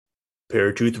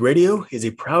Paratruth Radio is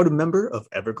a proud member of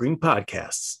Evergreen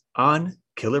Podcasts on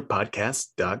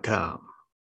killerpodcast.com.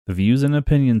 The views and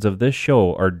opinions of this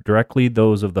show are directly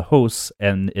those of the hosts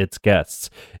and its guests.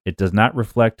 It does not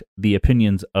reflect the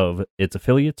opinions of its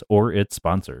affiliates or its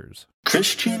sponsors.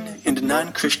 Christian and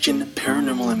non-Christian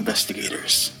paranormal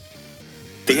investigators.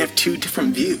 They have two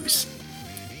different views,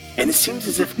 and it seems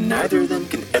as if neither of them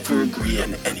can ever agree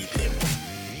on anything.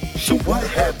 So what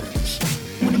happens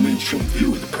when a mainstream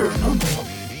view of the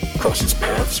paranormal crosses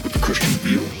paths with the Christian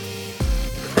view?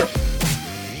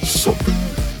 Something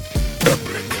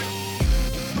epic.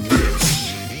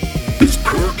 This is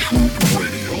Paratruth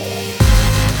Radio.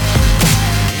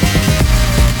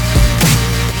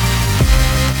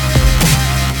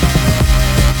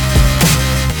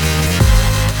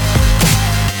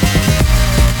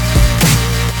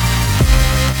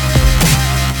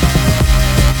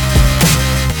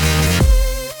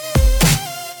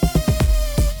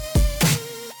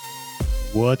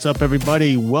 What's up,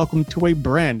 everybody? Welcome to a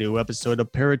brand new episode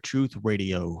of Paratruth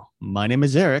Radio. My name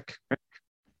is Eric.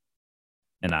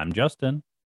 And I'm Justin.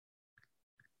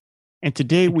 And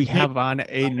today we have on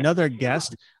another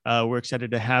guest. We're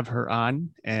excited to have her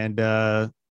on,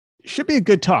 and should be a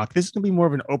good talk. This is going to be more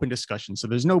of an open discussion, so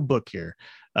there's no book here,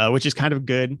 which is kind of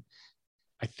good.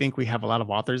 I think we have a lot of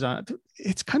authors on.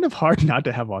 It's kind of hard not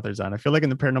to have authors on. I feel like in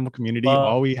the paranormal community,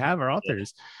 all we have are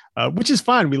authors, which is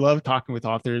fine. We love talking with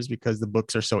authors because the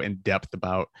books are so in depth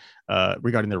about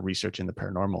regarding their research in the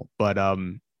paranormal. But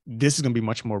this is going to be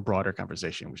much more broader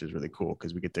conversation, which is really cool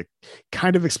because we get to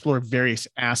kind of explore various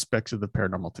aspects of the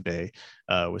paranormal today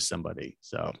with somebody.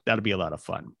 So that'll be a lot of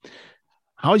fun.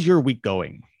 How's your week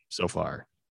going so far?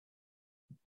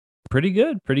 Pretty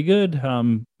good.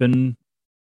 Been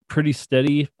pretty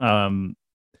steady.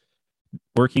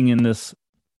 Working in this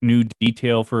new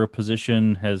detail for a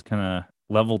position has kind of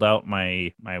leveled out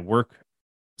my work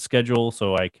schedule,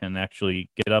 so I can actually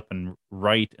get up and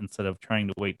write instead of trying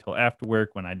to wait till after work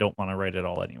when I don't want to write at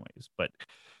all anyways. But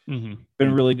been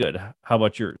really good. How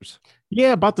about yours?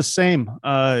 Yeah, about the same.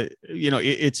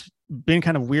 It's been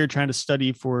kind of weird trying to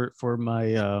study for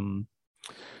my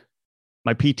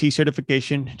my PT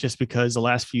certification, just because the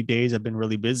last few days I've been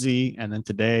really busy. And then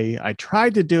today I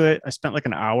tried to do it. I spent like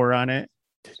an hour on it,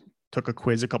 took a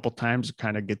quiz a couple times to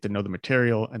kind of get to know the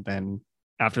material. And then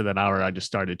after that hour, I just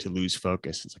started to lose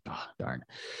focus. It's like, oh, darn.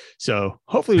 So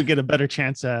hopefully we get a better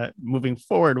chance at moving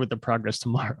forward with the progress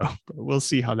tomorrow, but we'll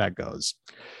see how that goes.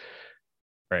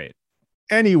 Right.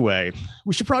 Anyway,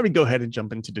 we should probably go ahead and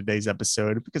jump into today's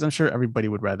episode because I'm sure everybody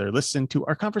would rather listen to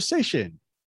our conversation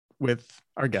with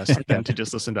our guest than to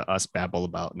just listen to us babble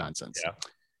about nonsense. Yeah.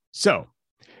 So,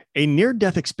 a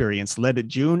near-death experience led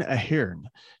June Ahern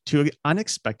to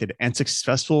unexpected and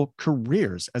successful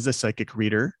careers as a psychic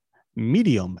reader,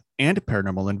 medium, and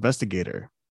paranormal investigator.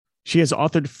 She has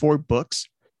authored 4 books,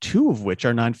 2 of which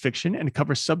are nonfiction and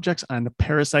cover subjects on the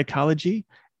parapsychology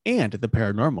and the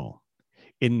paranormal.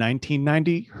 In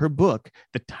 1990, her book,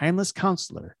 The Timeless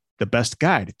Counselor, The Best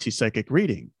Guide to Psychic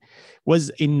Reading, was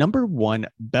a #1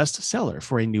 bestseller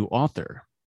for a new author.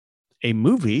 A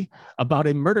movie about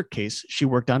a murder case she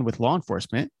worked on with law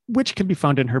enforcement, which can be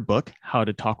found in her book, How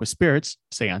to Talk with Spirits,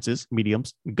 Seances,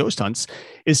 Mediums, and Ghost Hunts,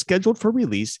 is scheduled for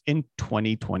release in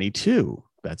 2022.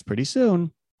 That's pretty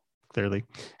soon, clearly.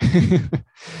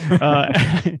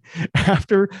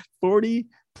 After 40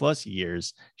 plus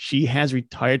years, she has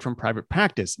retired from private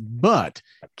practice, but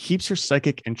keeps her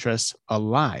psychic interests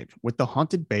alive with the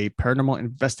Haunted Bay Paranormal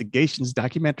Investigations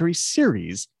documentary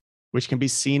series, which can be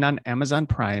seen on Amazon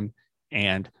Prime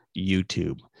and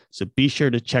YouTube. So be sure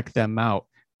to check them out.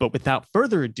 But without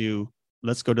further ado,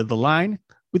 let's go to the line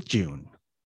with June.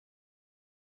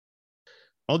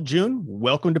 Well, June,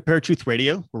 welcome to Paratruth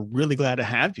Radio. We're really glad to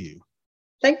have you.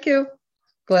 Thank you.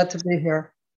 Glad to be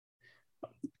here.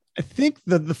 I think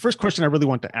the first question I really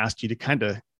want to ask you to kind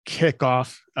of kick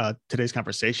off today's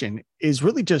conversation is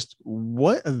really just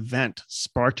what event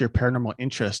sparked your paranormal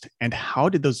interest and how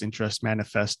did those interests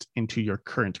manifest into your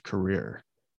current career?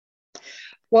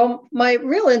 Well, my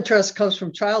real interest comes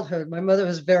from childhood. My mother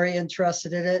was very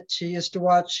interested in it. She used to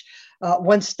watch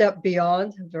One Step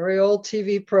Beyond, a very old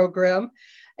TV program,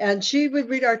 and she would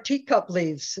read our teacup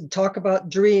leaves and talk about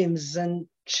dreams, and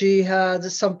she had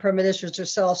some premonitions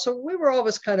herself. So we were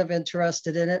always kind of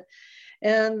interested in it.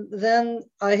 And then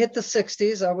I hit the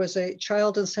 60s. I was a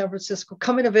child in San Francisco,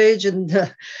 coming of age in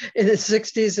the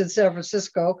 60s in San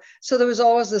Francisco. So there was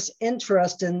always this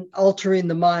interest in altering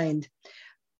the mind.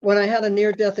 When I had a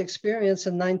near-death experience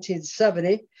in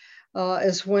 1970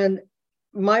 is when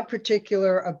my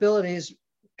particular abilities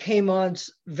came on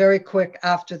very quick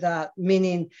after that,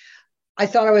 meaning I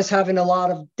thought I was having a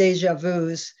lot of deja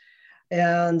vus.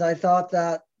 And I thought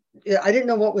that I didn't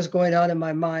know what was going on in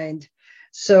my mind.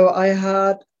 So I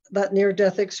had that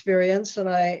near-death experience, and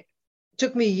it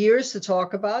took me years to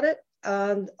talk about it.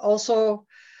 And also,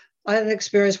 I had an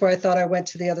experience where I thought I went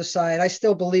to the other side. I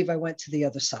still believe I went to the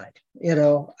other side.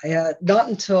 Not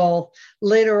until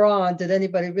later on did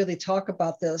anybody really talk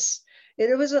about this.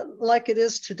 It wasn't like it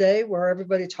is today where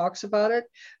everybody talks about it.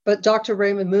 But Dr.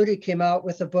 Raymond Moody came out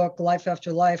with a book, Life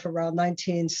After Life, around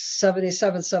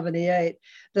 1977, 78,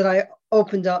 that I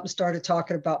opened up and started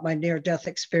talking about my near-death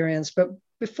experience. But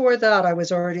before that, I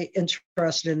was already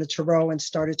interested in the Tarot and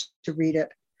started to read it.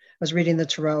 I was reading the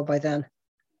Tarot by then.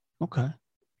 Okay.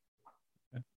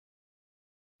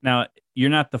 Now,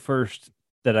 you're not the first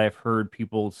that I've heard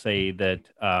people say that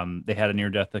they had a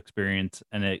near-death experience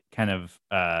and it kind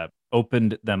of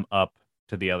opened them up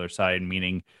to the other side,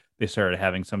 meaning they started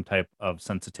having some type of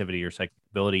sensitivity or psychic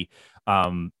ability.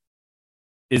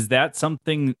 Is that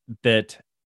something that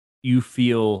you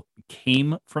feel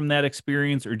came from that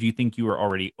experience, or do you think you were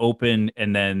already open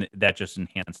and then that just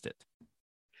enhanced it?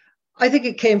 I think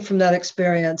it came from that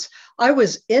experience. I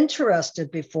was interested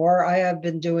before. I had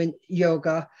been doing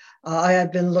yoga. I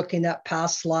had been looking at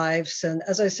past lives. And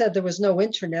as I said, there was no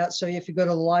internet. So if you go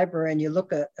to the library and you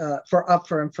look at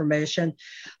for information,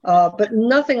 but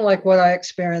nothing like what I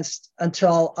experienced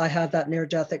until I had that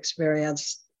near-death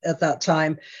experience at that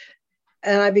time.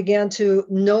 And I began to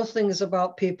know things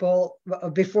about people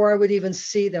before I would even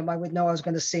see them. I would know I was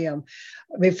going to see them.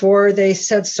 Before they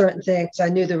said certain things, I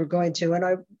knew they were going to. And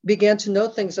I began to know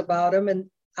things about them and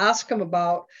ask them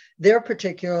about their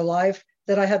particular life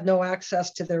that I had no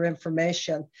access to their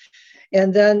information.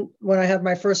 And then when I had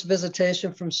my first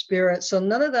visitation from spirit, so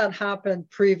none of that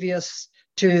happened previous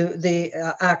to the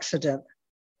accident.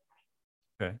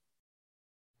 Okay.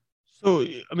 So,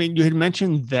 I mean, you had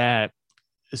mentioned that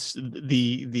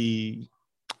the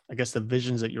I guess the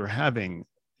visions that you're having,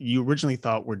 you originally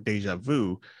thought were deja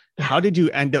vu. How did you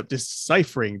end up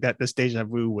deciphering that this deja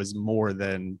vu was more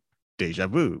than deja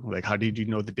vu? Like, how did you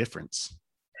know the difference?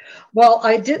 Well,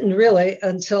 I didn't really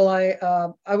until I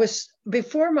was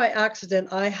before my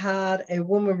accident. I had a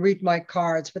woman read my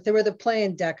cards, but they were the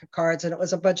playing deck of cards, and it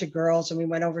was a bunch of girls, and we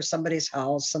went over somebody's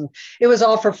house, and it was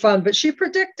all for fun. But she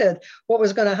predicted what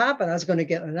was going to happen. I was going to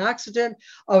get in an accident.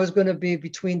 I was going to be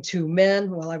between two men.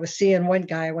 Well, I was seeing one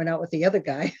guy. I went out with the other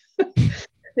guy, and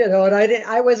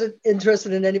I wasn't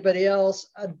interested in anybody else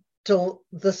until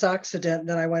this accident.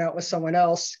 Then I went out with someone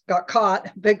else, got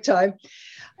caught big time,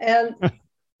 and.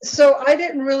 So I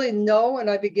didn't really know, and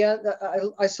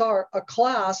I saw a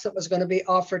class that was going to be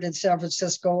offered in San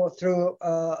Francisco through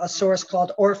a source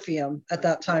called Orpheum at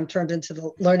that time, turned into the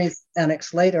Learning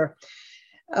Annex later.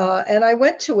 And I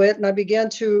went to it, and I began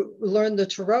to learn the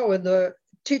Tarot, and the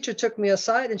teacher took me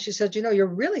aside, and she said, you're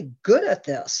really good at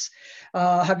this.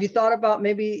 Have you thought about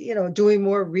maybe, doing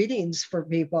more readings for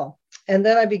people? And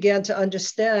then I began to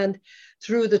understand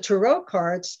through the Tarot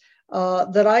cards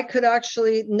that I could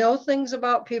actually know things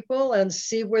about people and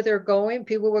see where they're going.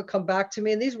 People would come back to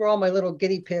me, and these were all my little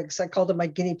guinea pigs. I called them my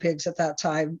guinea pigs at that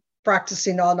time,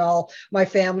 practicing on all my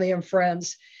family and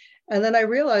friends. And then I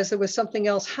realized there was something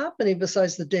else happening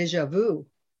besides the deja vu.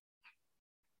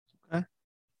 Okay.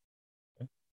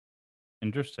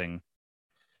 Interesting.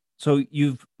 So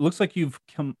looks like you've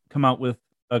come out with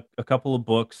a couple of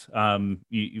books.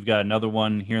 You've got another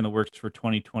one here in the works for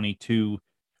 2022,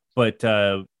 but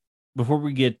before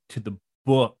we get to the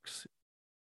books,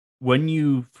 when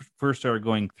you first started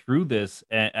going through this,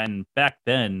 and back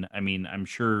then, I mean, I'm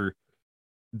sure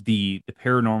the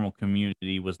paranormal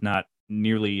community was not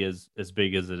nearly as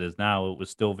big as it is now. It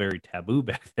was still very taboo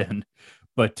back then.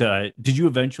 But did you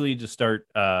eventually just start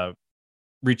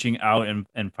reaching out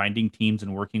and finding teams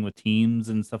and working with teams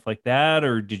and stuff like that,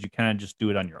 or did you kind of just do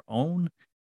it on your own?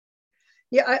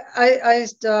 Yeah, I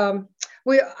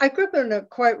grew up in a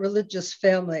quite religious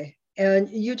family. And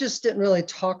you just didn't really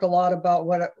talk a lot about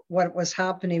what was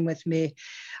happening with me.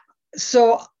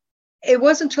 So it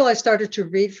wasn't until I started to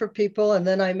read for people, and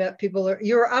then I met people.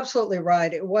 You're absolutely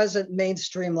right. It wasn't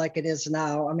mainstream like it is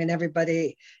now. I mean,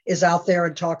 everybody is out there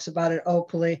and talks about it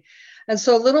openly. And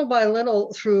so little by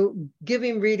little, through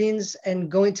giving readings and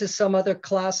going to some other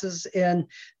classes in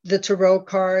the Tarot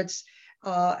cards,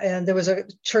 and there was a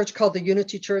church called the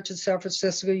Unity Church in San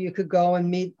Francisco. You could go and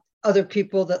meet other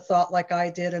people that thought like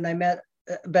I did. And I met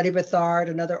Betty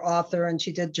Bethard, another author, and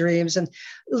she did dreams. And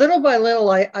little by little,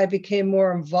 I became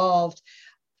more involved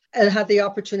and had the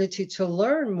opportunity to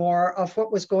learn more of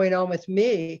what was going on with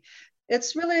me.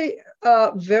 It's really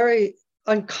very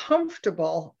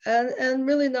uncomfortable and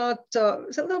really not,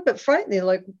 it's a little bit frightening.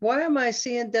 Like, why am I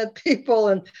seeing dead people?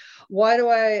 And why do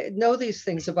I know these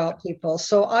things about people?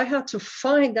 So I had to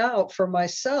find out for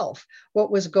myself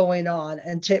what was going on,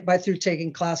 and through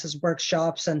taking classes,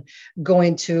 workshops, and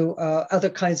going to other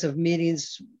kinds of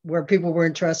meetings where people were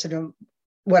interested in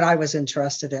what I was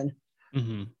interested in.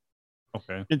 Mm-hmm.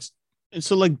 Okay. And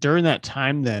so like during that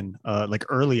time, then like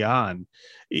early on,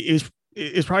 it's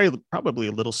probably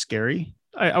a little scary.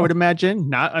 I would imagine,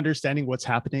 not understanding what's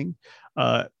happening.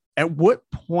 At what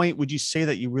point would you say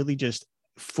that you really just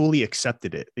fully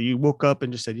accepted it? You woke up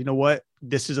and just said, you know what,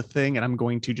 this is a thing, and I'm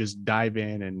going to just dive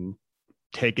in and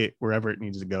take it wherever it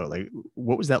needs to go. Like,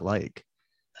 what was that like?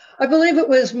 I believe it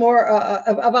was more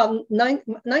about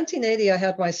 1980. I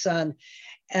had my son,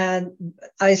 and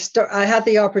I had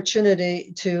the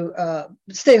opportunity to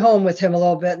stay home with him a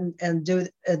little bit and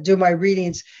do my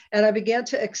readings. And I began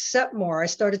to accept more. I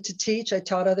started to teach. I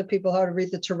taught other people how to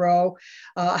read the tarot.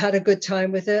 I had a good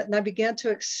time with it, and I began to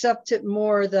accept it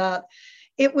more, that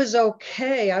it was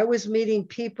okay. I was meeting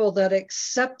people that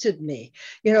accepted me.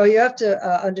 You know, you have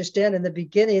to understand, in the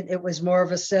beginning, it was more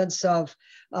of a sense of,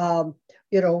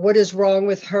 what is wrong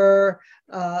with her?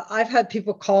 I've had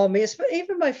people call me,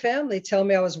 even my family, tell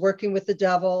me I was working with the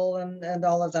devil and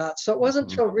all of that. So it wasn't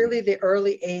until really the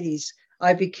early 80s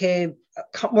I became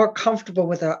more comfortable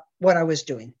with what I was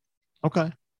doing.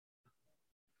 Okay.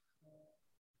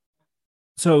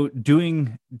 So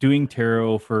doing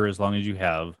tarot for as long as you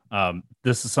have,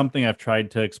 this is something I've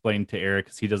tried to explain to Eric,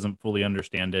 because he doesn't fully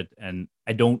understand it, and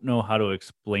I don't know how to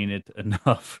explain it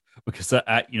enough, because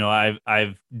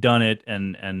I've done it,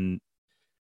 and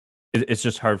it's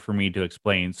just hard for me to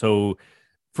explain. So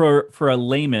for a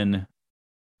layman,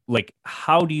 like,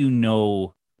 how do you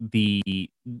know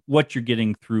what you're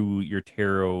getting through your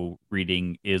tarot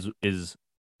reading is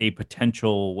a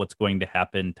potential what's going to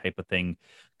happen type of thing,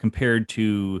 compared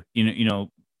to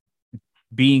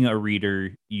being a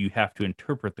reader, you have to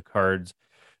interpret the cards.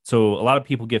 So a lot of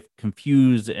people get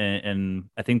confused, and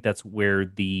I think that's where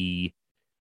the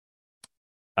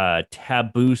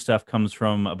taboo stuff comes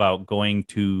from, about going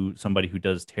to somebody who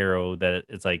does tarot, that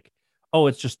it's like, oh,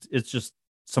 it's just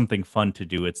something fun to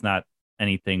do. It's not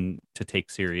anything to take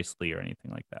seriously or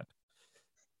anything like that.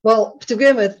 Well, to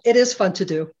begin with, it is fun to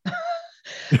do.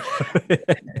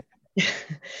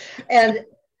 And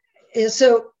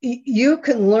so you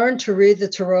can learn to read the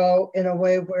tarot in a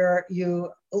way where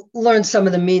you learn some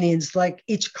of the meanings, like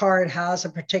each card has a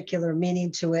particular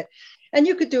meaning to it. And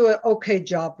you could do an okay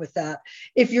job with that.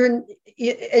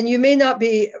 And you may not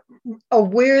be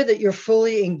aware that you're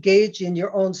fully engaged in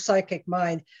your own psychic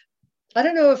mind. I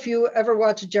don't know if you ever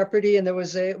watched Jeopardy, and there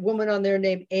was a woman on there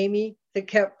named Amy that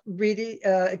kept reading,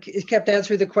 kept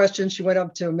answering the questions. She went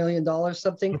up to $1 million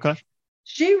something. Okay.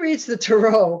 She reads the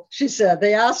tarot. She said,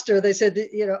 they asked her, they said,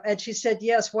 and she said,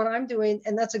 yes, what I'm doing.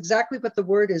 And that's exactly what the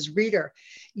word is, reader.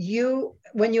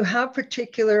 When you have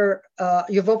particular,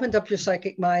 you've opened up your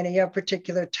psychic mind, and you have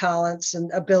particular talents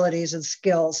and abilities and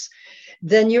skills,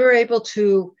 then you're able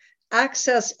to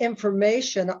access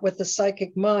information with the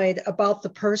psychic mind about the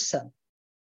person,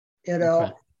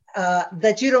 Okay.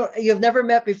 that you've never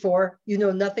met before, you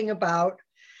know nothing about.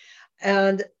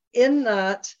 And in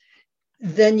that,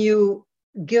 then you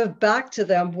give back to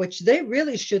them, which they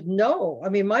really should know. I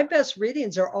mean, my best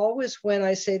readings are always when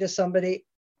I say to somebody,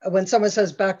 when someone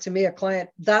says back to me, a client,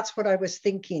 that's what I was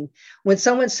thinking. When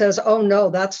someone says, oh no,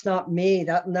 that's not me,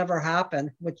 that never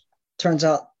happened, which turns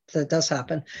out that does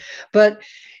happen. But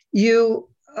you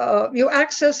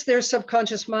access their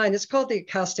subconscious mind. It's called the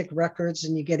Akashic Records,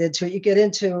 and you get into it. You get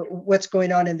into what's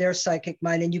going on in their psychic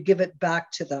mind, and you give it back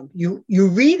to them. You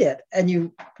read it and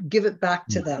you give it back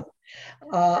to them.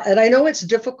 And I know it's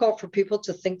difficult for people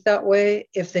to think that way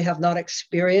if they have not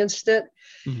experienced it.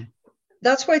 Mm-hmm.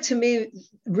 That's why, to me,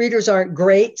 readers aren't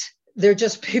great. They're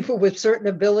just people with certain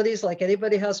abilities. Like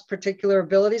anybody has particular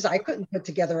abilities. I couldn't put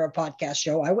together a podcast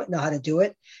show. I wouldn't know how to do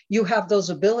it. You have those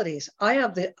abilities. I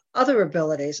have the other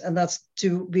abilities, and that's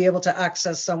to be able to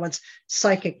access someone's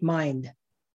psychic mind.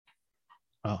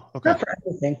 Oh, okay. Not for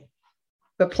everything,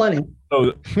 but plenty.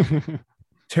 So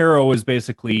tarot is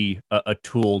basically a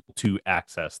tool to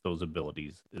access those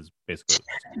abilities, is basically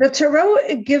the tarot.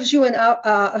 It gives you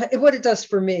what it does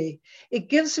for me. It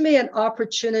gives me an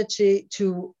opportunity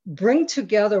to bring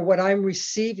together what I'm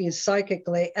receiving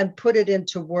psychically and put it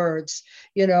into words.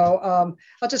 I'll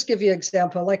just give you an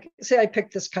example. Like, say I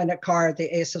picked this kind of card,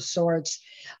 the Ace of Swords,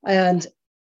 and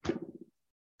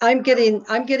I'm getting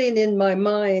in my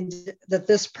mind that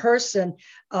this person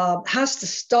has to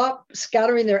stop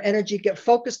scattering their energy, get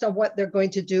focused on what they're going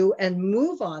to do, and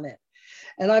move on it.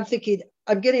 And I'm thinking,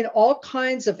 I'm getting all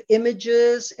kinds of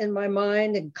images in my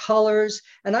mind and colors,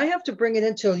 and I have to bring it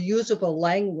into a usable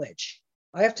language.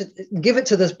 I have to give it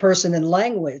to this person in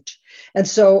language. And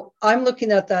so I'm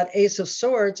looking at that Ace of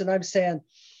Swords and I'm saying,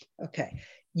 okay,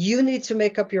 you need to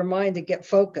make up your mind to get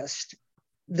focused.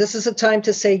 This is a time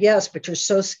to say yes, but you're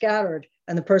so scattered.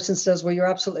 And the person says, well, you're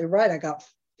absolutely right. I got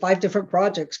 5 different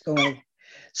projects going.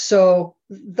 So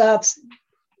that's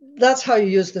how you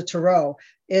use the tarot.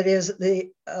 It is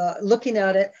the looking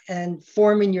at it and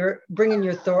bringing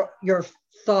your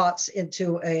thoughts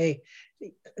into a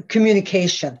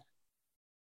communication.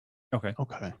 Okay.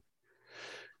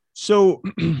 So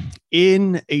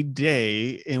in a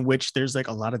day in which there's like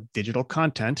a lot of digital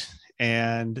content,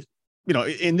 and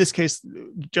in this case,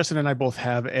 Justin and I both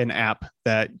have an app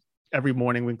that every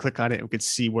morning we can click on it and we can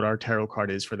see what our tarot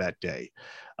card is for that day.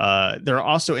 There are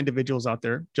also individuals out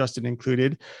there, Justin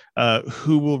included,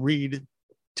 who will read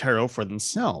tarot for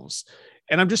themselves.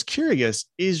 And I'm just curious,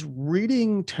 is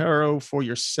reading tarot for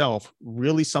yourself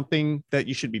really something that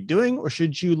you should be doing, or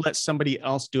should you let somebody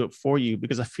else do it for you?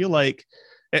 Because I feel like,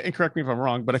 and correct me if I'm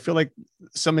wrong, but I feel like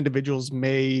some individuals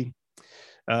may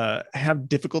have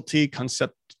difficulty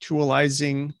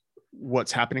conceptualizing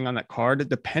what's happening on that card,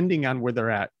 depending on where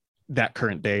they're at that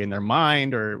current day in their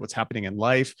mind or what's happening in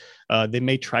life. They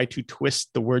may try to twist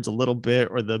the words a little bit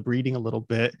or the reading a little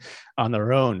bit on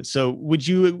their own. So would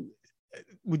you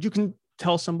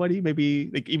tell somebody,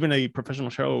 maybe like even a professional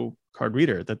tarot card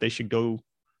reader, that they should go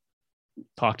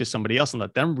talk to somebody else and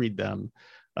let them read them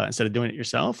instead of doing it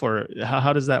yourself? Or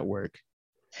how does that work?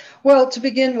 Well, to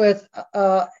begin with,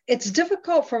 it's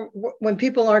difficult when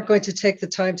people aren't going to take the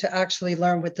time to actually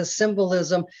learn what the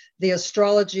symbolism, the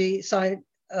astrology sign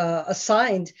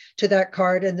assigned to that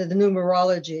card, and the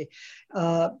numerology.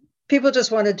 People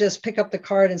just want to just pick up the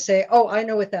card and say, oh, I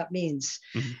know what that means,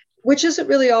 which isn't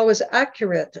really always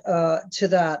accurate to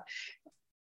that.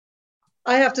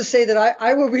 I have to say that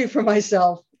I will read for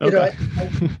myself. Okay.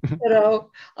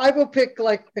 I will pick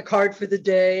like the card for the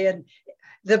day. And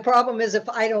the problem is, if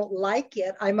I don't like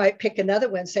it, I might pick another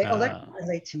one and say, oh, that can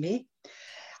relate to me.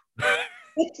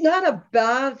 It's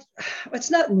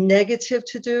not negative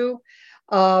to do.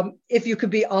 If you could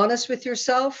be honest with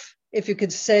yourself, if you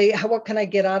could say, what can I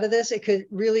get out of this? It could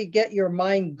really get your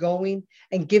mind going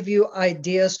and give you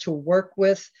ideas to work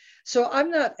with. So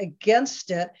I'm not against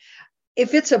it.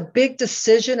 If it's a big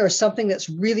decision or something that's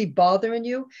really bothering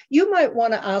you, you might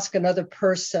want to ask another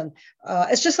person.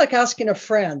 It's just like asking a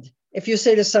friend. If you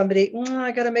say to somebody,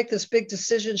 I got to make this big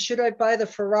decision, should I buy the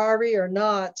Ferrari or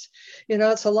not?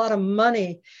 It's a lot of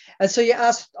money. And so you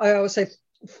ask, I always say,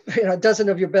 a dozen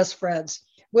of your best friends.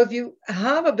 Well, if you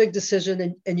have a big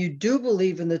decision and you do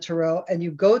believe in the tarot and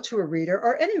you go to a reader,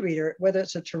 or any reader, whether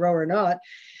it's a tarot or not,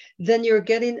 then you're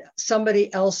getting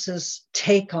somebody else's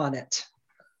take on it,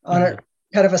 on a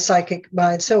kind of a psychic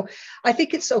mind. So I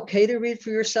think it's okay to read for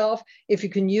yourself if you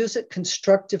can use it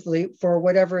constructively for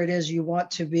whatever it is you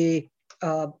want to be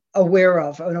aware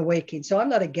of and awakening. So I'm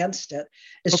not against it.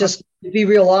 It's just to be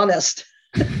real honest.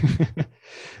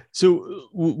 So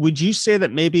would you say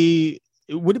that maybe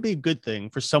would it be a good thing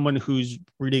for someone who's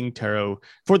reading tarot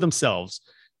for themselves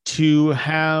to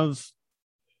have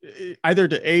either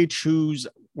to choose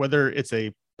whether it's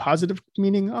a positive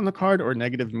meaning on the card or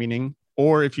negative meaning,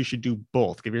 or if you should do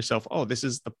both? Give yourself, this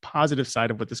is the positive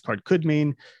side of what this card could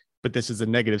mean, but this is the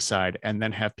negative side, and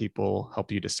then have people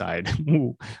help you decide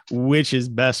which is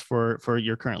best for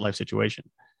your current life situation.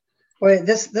 Wait,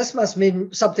 this must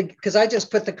mean something, because I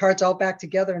just put the cards all back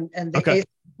together and the ace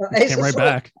came right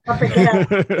back.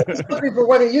 Something for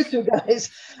one of you two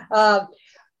guys.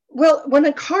 Well, when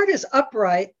a card is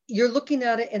upright, you're looking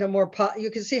at it in a more,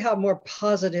 you can see how more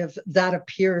positive that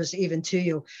appears even to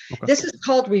you. Okay. This is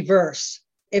called reverse.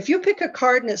 If you pick a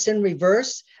card and it's in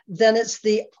reverse, then it's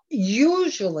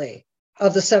usually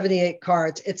of the 78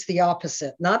 cards, it's the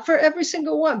opposite. Not for every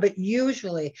single one, but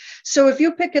usually. So if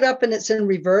you pick it up and it's in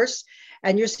reverse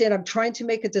and you're saying, I'm trying to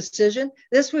make a decision,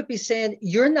 this would be saying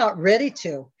you're not ready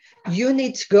to. You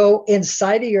need to go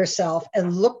inside of yourself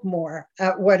and look more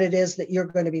at what it is that you're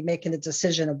going to be making a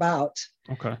decision about.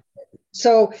 Okay.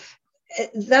 So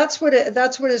that's what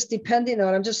it's depending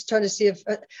on. I'm just trying to see if,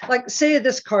 like, say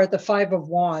this card, the 5 of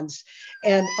Wands,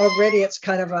 and already it's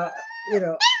kind of a,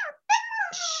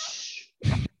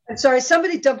 I'm sorry,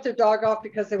 somebody dumped their dog off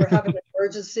because they were having an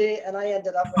emergency, and I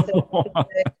ended up with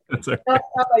it. That's okay. Not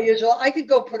my usual. I could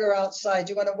go put her outside.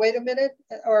 Do you want to wait a minute,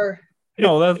 or?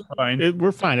 No, that's fine.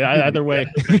 We're fine either way.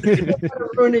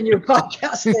 Ruining your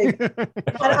podcasting.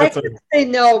 I couldn't say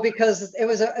no because it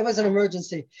was an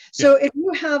emergency. So if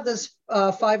you have this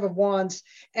 5 of Wands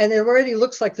and it already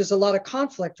looks like there's a lot of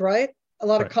conflict, right? A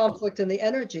lot of conflict in the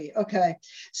energy. Okay.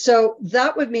 So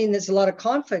that would mean there's a lot of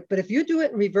conflict. But if you do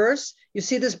it in reverse, you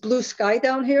see this blue sky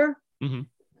down here,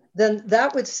 then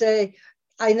that would say,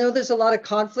 I know there's a lot of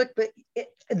conflict, but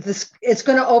it's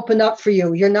going to open up for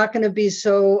you. You're not going to be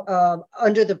so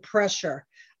under the pressure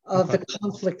of the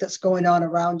conflict that's going on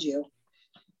around you.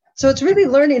 So it's really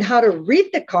learning how to read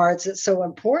the cards that's so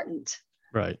important.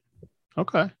 Right.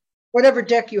 Okay. Whatever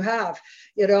deck you have,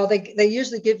 they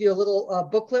usually give you a little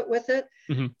booklet with it.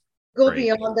 Go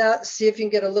beyond that, see if you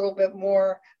can get a little bit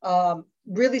more,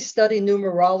 really study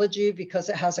numerology because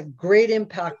it has a great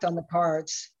impact on the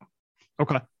cards.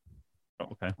 Okay.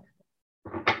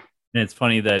 And it's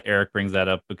funny that Eric brings that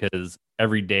up because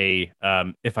every day,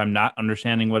 if I'm not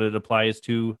understanding what it applies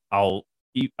to, I'll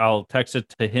text it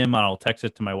to him, and I'll text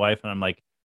it to my wife, and I'm like,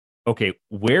 okay,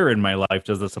 where in my life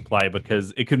does this apply?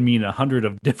 Because it could mean 100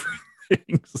 of different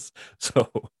things. So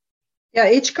yeah,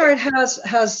 each card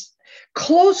has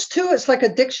close to, it's like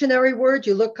a dictionary word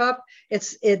you look up.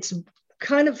 It's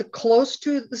kind of close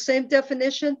to the same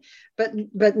definition,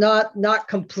 but not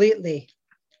completely.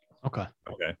 Okay.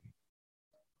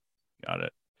 Got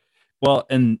it. Well,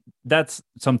 and that's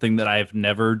something that I've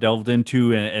never delved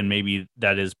into, and maybe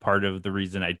that is part of the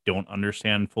reason I don't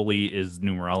understand fully is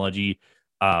numerology.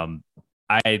 I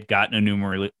had gotten a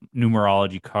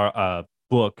numerology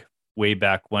book way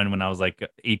back when I was like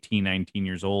 18, 19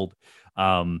 years old.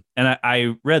 And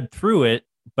I read through it,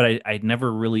 but I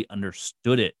never really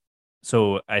understood it.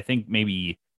 So I think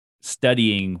maybe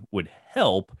studying would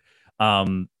help.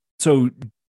 So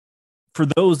for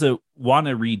those that want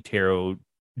to read tarot,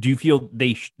 do you feel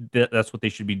that's what they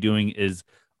should be doing, is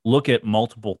look at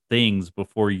multiple things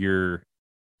before you're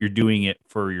doing it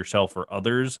for yourself or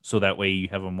others, so that way you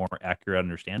have a more accurate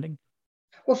understanding?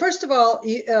 Well, first of all,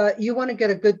 you want to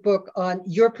get a good book on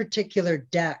your particular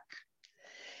deck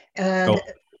and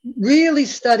really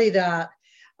study that.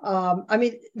 I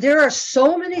mean, there are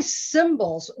so many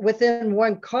symbols within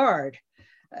one card.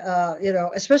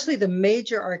 Especially the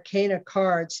major arcana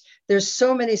cards, there's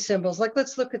so many symbols. Like,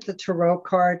 let's look at the tarot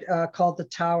card called the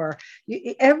Tower.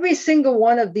 Every single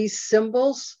one of these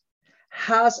symbols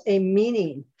has a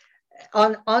meaning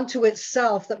onto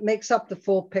itself that makes up the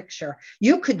full picture.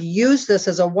 You could use this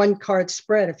as a one card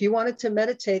spread. If you wanted to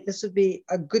meditate, this would be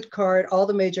a good card, all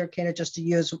the major arcana, just to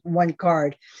use one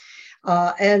card.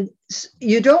 And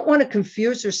you don't want to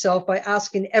confuse yourself by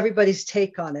asking everybody's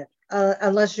take on it.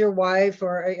 Unless your wife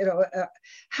or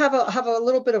have a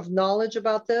little bit of knowledge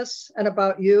about this and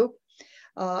about you.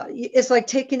 It's like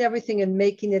taking everything and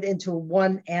making it into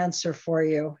one answer for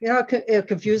you. You know how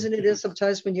confusing it is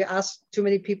sometimes when you ask too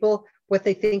many people what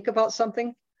they think about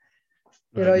something.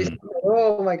 You say,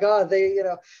 oh my God,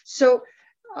 So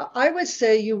I would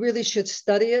say you really should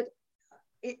study it.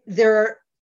 There are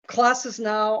classes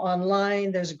now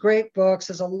online. There's great books.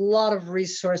 There's a lot of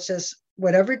resources.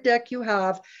 Whatever deck you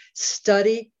have,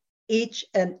 study each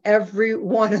and every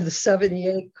one of the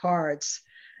 78 cards,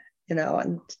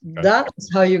 and that's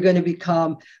how you're going to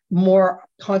become more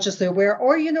consciously aware.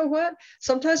 Or you know what?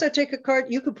 Sometimes I take a card,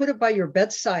 you can put it by your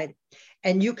bedside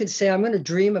and you can say, I'm going to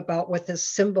dream about what this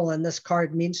symbol and this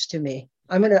card means to me.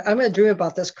 I'm going to dream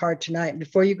about this card tonight. And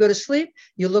before you go to sleep,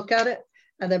 you look at it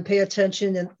and then pay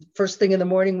attention. And first thing in the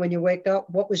morning when you wake up,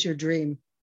 what was your dream?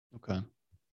 Okay.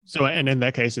 So, and in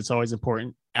that case, it's always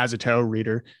important as a tarot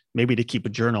reader, maybe to keep a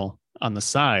journal on the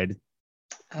side.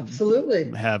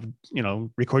 Absolutely. Have,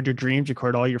 record your dreams,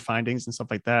 record all your findings and stuff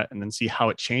like that, and then see how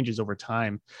it changes over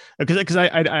time. Because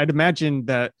I'd imagine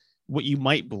that what you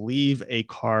might believe a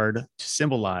card to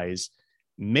symbolize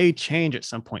may change at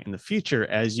some point in the future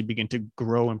as you begin to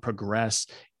grow and progress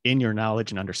in your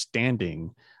knowledge and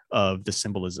understanding of the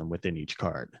symbolism within each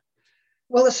card.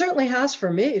 Well, it certainly has for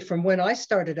me from when I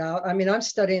started out. I mean, I'm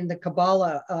studying the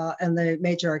Kabbalah and the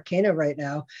major arcana right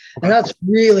now, and that's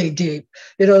really deep.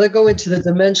 They go into the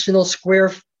dimensional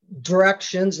square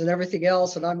directions and everything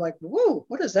else. And I'm like, whoa,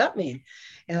 what does that mean?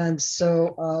 And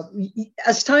so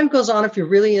as time goes on, if you're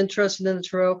really interested in the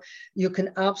tarot, you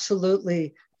can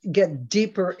absolutely get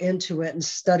deeper into it and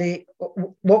study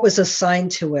what was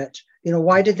assigned to it.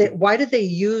 Why did they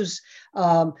use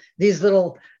these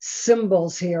little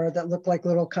symbols here that look like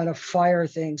little kind of fire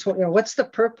things? What's the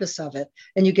purpose of it?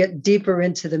 And you get deeper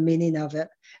into the meaning of it.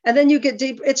 And then you get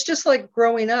deep. It's just like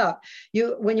growing up.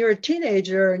 When you're a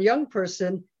teenager or a young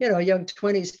person, young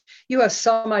 20s, you have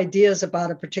some ideas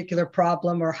about a particular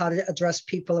problem or how to address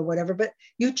people or whatever, but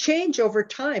you change over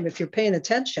time if you're paying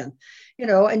attention,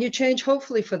 and you change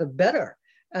hopefully for the better.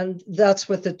 And that's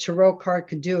what the tarot card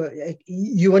can do.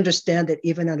 You understand it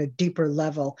even on a deeper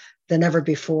level than ever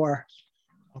before.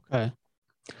 Okay.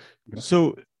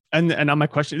 So And now my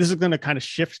question, this is going to kind of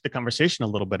shift the conversation a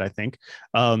little bit, I think.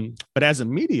 But as a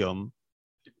medium,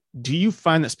 do you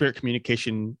find that spirit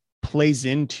communication plays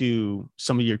into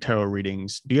some of your tarot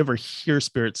readings? Do you ever hear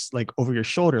spirits like over your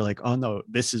shoulder, like, oh no,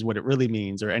 this is what it really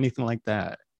means, or anything like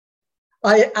that?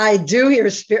 I do hear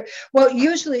spirit. Well,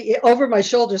 usually over my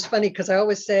shoulder is funny because I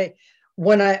always say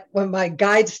when my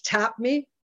guides tap me,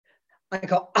 I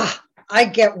go, I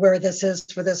get where this is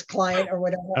for this client or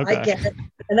whatever. Okay. I get it.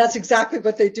 And that's exactly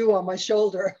what they do on my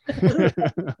shoulder.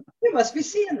 You must be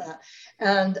seeing that.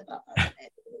 And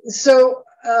so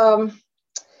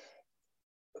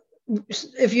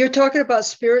if you're talking about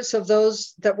spirits of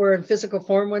those that were in physical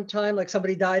form one time, like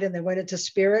somebody died and they went into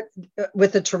spirit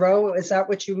with the tarot, is that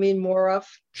what you mean more of?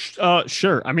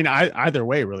 Sure. I mean, either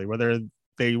way, really, whether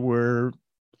they were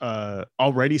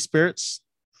already spirits,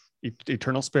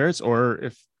 eternal spirits, or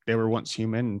if they were once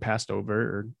human and passed over,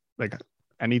 or like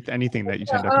anything that you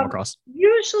tend to come across.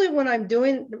 Usually when I'm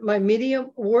doing my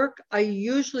medium work, I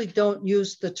usually don't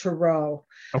use the tarot.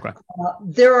 Okay.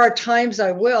 There are times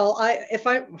I will.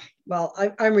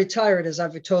 I'm retired, as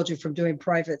I've told you, from doing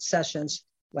private sessions.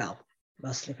 Well,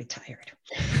 mostly retired.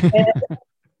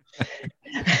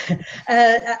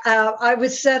 And I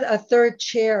would set a third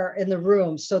chair in the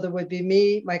room. So there would be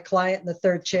me, my client, and the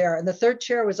third chair. And the third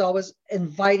chair was always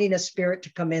inviting a spirit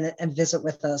to come in and visit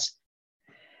with us.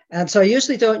 And so I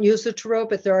usually don't use the tarot,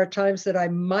 but there are times that I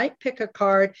might pick a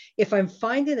card if I'm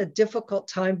finding a difficult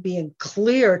time being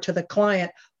clear to the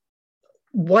client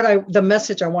the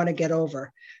message I want to get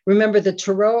over. Remember, the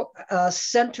tarot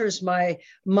centers my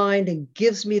mind and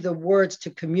gives me the words to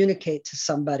communicate to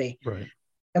somebody. Right.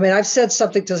 I mean, I've said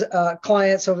something to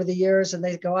clients over the years and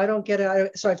they go, I don't get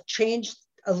it. So I've changed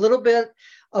a little bit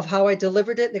of how I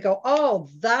delivered it. They go, oh,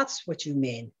 that's what you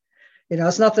mean. You know,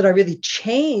 it's not that I really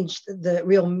changed the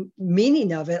real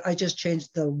meaning of it. I just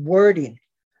changed the wording.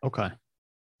 Okay.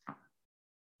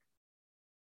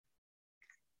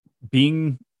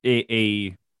 Being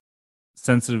a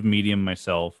sensitive medium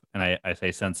myself, and I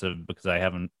say sensitive because I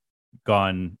haven't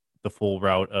gone the full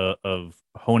route of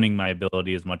honing my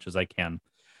ability as much as I can.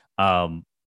 Have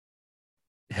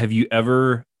you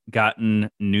ever gotten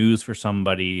news for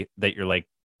somebody that you're like,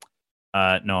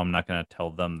 no, I'm not going to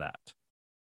tell them that?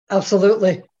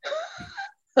 Absolutely.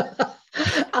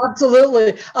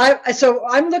 Absolutely. So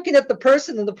I'm looking at the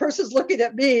person and the person's looking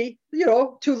at me, you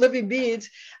know, two living beings,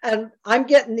 and I'm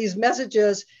getting these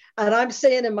messages and I'm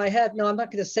saying in my head, no, I'm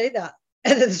not going to say that.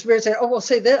 And then the spirit saying, oh, we'll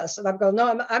say this. And I'm going,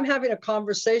 no, I'm having a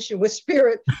conversation with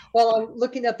spirit while I'm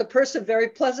looking at the person very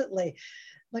pleasantly.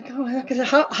 Like,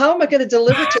 oh, how am I going to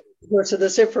deliver to the person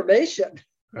this information?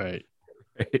 Right.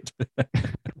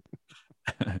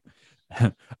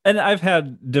 And I've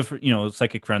had different,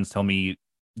 psychic friends tell me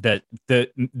that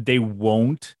they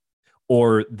won't,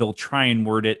 or they'll try and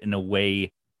word it in a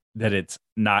way that it's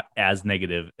not as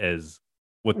negative as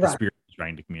what the spirit is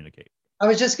trying to communicate. I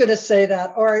was just going to say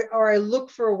that, or I look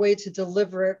for a way to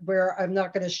deliver it where I'm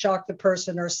not going to shock the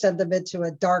person or send them into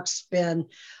a dark spin.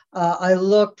 I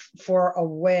look for a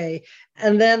way,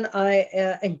 and then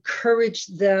I encourage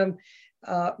them.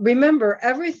 Remember,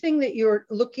 everything that you're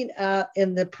looking at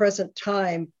in the present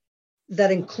time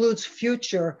that includes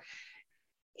future,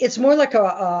 it's more like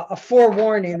a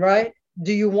forewarning, right?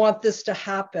 Do you want this to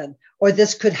happen? Or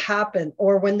this could happen?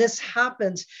 Or when this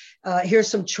happens, here's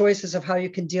some choices of how you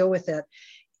can deal with it.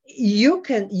 You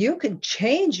can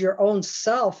change your own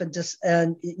self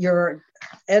and your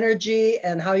energy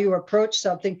and how you approach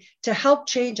something to help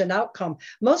change an outcome.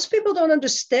 Most people don't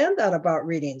understand that about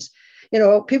readings. You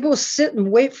know, people sit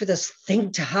and wait for this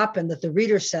thing to happen that the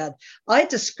reader said. I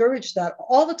discourage that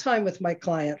all the time with my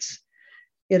clients.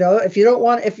 You know, if you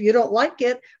don't like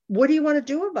it, what do you want to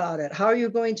do about it? How are you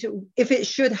going to, if it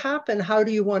should happen, how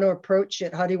do you want to approach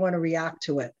it? How do you want to react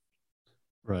to it?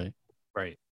 Right.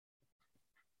 Right.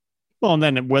 Well, and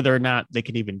then whether or not they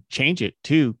can even change it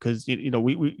too, because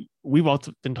we've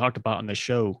often talked about on the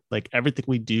show, like everything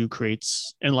we do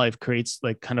creates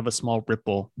like kind of a small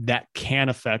ripple that can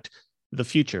affect the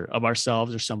future of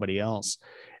ourselves or somebody else.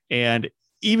 And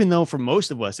even though for most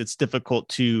of us, it's difficult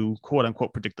to quote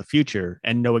unquote predict the future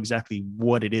and know exactly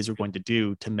what it is we're going to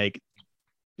do to make,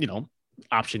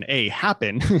 option A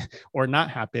happen or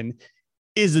not happen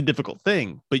is a difficult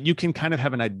thing, but you can kind of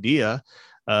have an idea.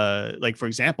 Like, for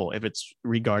example, if it's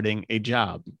regarding a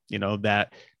job,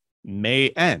 that may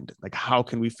end, like, how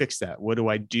can we fix that? What do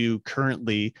I do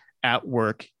currently at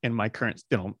work in my current,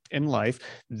 in life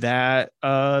that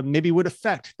maybe would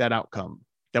affect that outcome?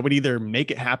 That would either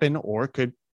make it happen or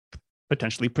could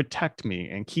potentially protect me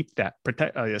and keep that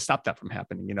stop that from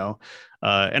happening,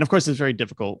 and of course it's very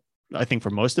difficult, I think, for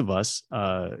most of us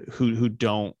who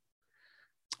don't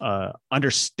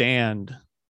understand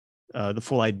the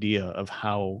full idea of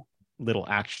how little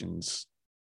actions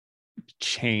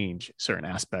change certain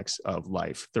aspects of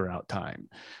life throughout time.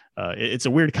 It's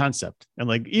a weird concept. And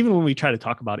like, even when we try to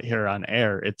talk about it here on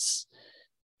air,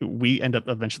 we end up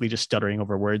eventually just stuttering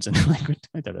over words and like,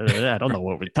 I don't know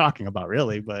what we're talking about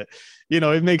really, but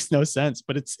it makes no sense,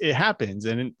 but it happens.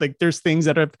 And like, there's things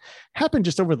that have happened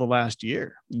just over the last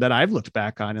year that I've looked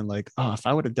back on and like, oh, if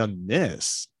I would have done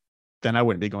this, then I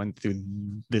wouldn't be going through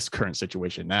this current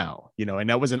situation now, and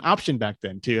that was an option back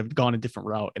then to have gone a different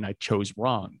route, and I chose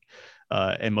wrong.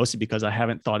 And mostly because I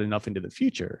haven't thought enough into the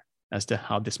future as to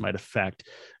how this might affect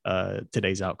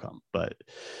today's outcome. But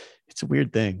it's a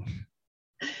weird thing.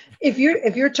 If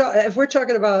we're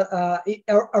talking about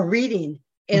a reading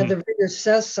and the reader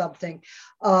says something,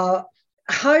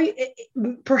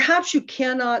 perhaps you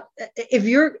cannot, if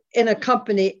you're in a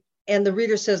company and the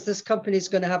reader says this company is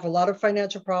going to have a lot of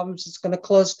financial problems, it's going to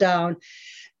close down,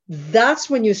 that's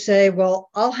when you say, well,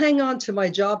 I'll hang on to my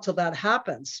job till that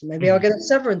happens. Maybe I'll get a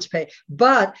severance pay.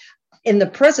 But in the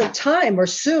present time or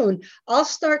soon, I'll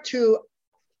start to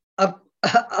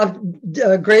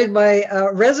grade my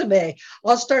resume.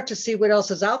 I'll start to see what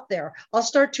else is out there. I'll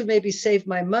start to maybe save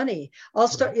my money. I'll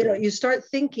start, you start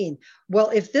thinking, well,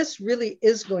 if this really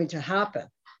is going to happen,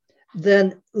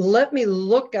 then let me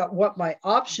look at what my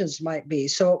options might be.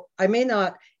 So I may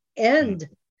not end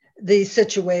the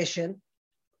situation,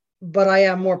 but I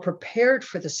am more prepared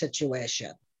for the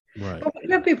situation. Right. But we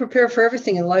can't be prepared for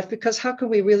everything in life, because how can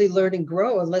we really learn and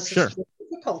grow unless it's through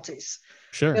difficulties?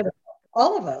 Sure.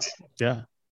 All of us. Yeah.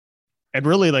 And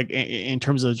really, like, in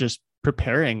terms of just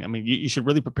preparing, I mean, you should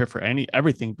really prepare for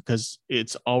everything, because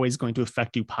it's always going to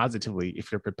affect you positively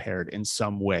if you're prepared in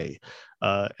some way.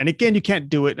 And again, you can't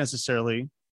do it necessarily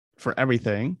for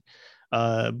everything.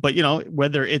 But,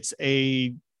 whether it's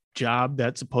a job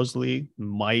that supposedly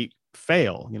might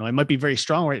fail, it might be very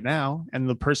strong right now, and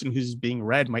the person who's being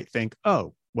read might think,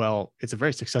 oh, well, it's a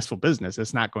very successful business,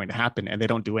 it's not going to happen, and they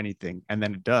don't do anything, and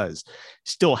then it does.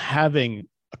 Still having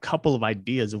a couple of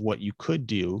ideas of what you could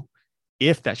do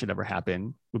if that should ever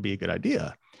happen would be a good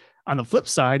idea. On the flip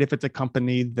side, if it's a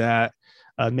company that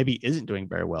maybe isn't doing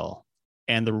very well,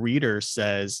 and the reader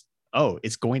says, oh,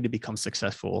 it's going to become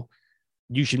successful,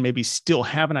 you should maybe still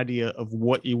have an idea of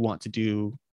what you want to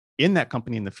do in that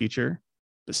company in the future,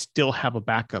 but still have a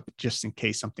backup just in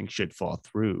case something should fall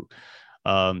through.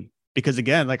 Because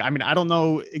again, like, I mean, I don't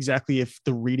know exactly if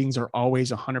the readings are always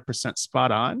 100%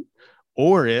 spot on,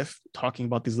 or if, talking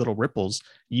about these little ripples,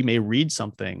 you may read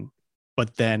something,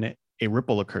 but then a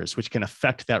ripple occurs, which can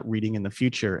affect that reading in the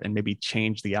future and maybe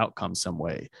change the outcome some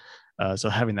way. So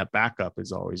having that backup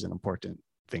is always an important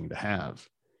thing to have.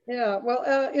 Yeah,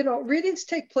 well, readings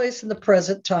take place in the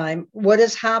present time. What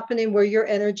is happening, where your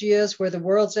energy is, where the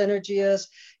world's energy is,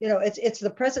 it's the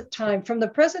present time. From the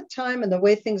present time and the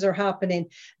way things are happening,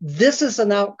 this is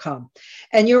an outcome.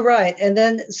 And you're right. And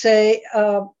then say,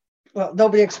 well,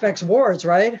 nobody expects wars,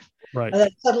 right? Right. And then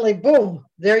suddenly, boom,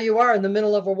 there you are in the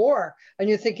middle of a war. And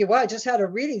you're thinking, well, I just had a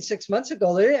reading 6 months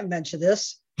ago. They didn't mention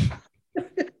this.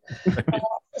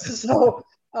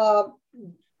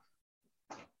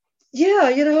 Yeah,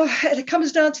 it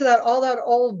comes down to all that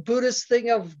old Buddhist thing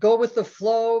of go with the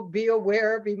flow, be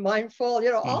aware, be mindful,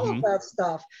 all of that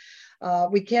stuff.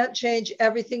 We can't change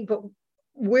everything, but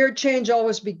where change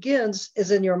always begins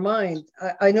is in your mind.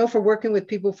 I know, for working with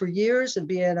people for years and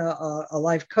being a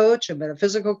life coach, a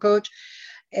metaphysical coach,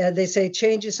 and they say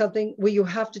change is something, well, you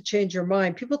have to change your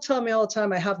mind. People tell me all the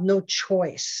time, I have no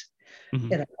choice.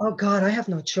 Oh God, I have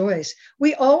no choice.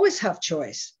 We always have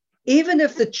choice. Even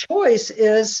if the choice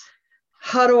is,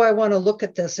 how do I want to look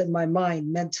at this in my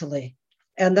mind mentally?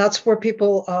 And that's where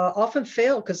people often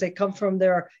fail, because they come from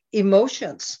their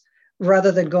emotions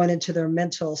rather than going into their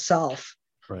mental self.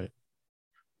 Right.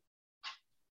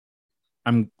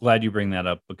 I'm glad you bring that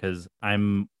up, because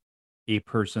I'm a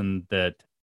person that,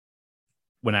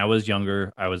 when I was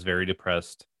younger, I was very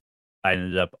depressed. I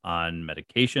ended up on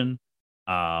medication,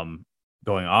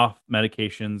 going off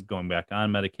medications, going back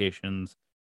on medications.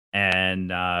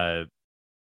 And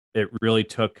it really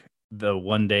took the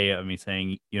one day of me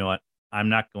saying, you know what, I'm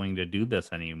not going to do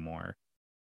this anymore.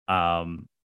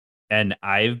 And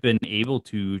I've been able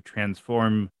to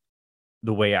transform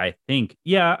the way I think.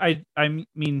 Yeah, I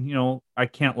mean, I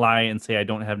can't lie and say I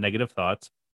don't have negative thoughts,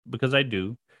 because I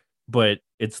do, but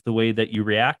it's the way that you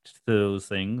react to those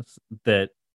things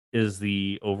that is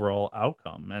the overall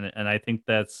outcome. And I think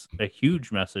that's a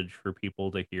huge message for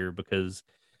people to hear, because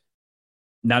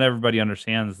not everybody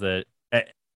understands that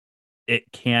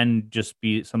it can just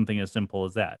be something as simple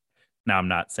as that. Now, I'm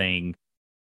not saying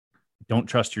don't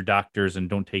trust your doctors and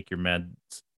don't take your meds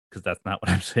because that's not what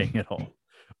I'm saying at all.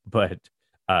 But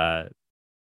I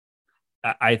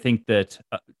think that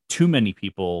too many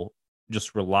people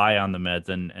just rely on the meds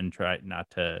and try not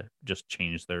to just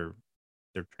change their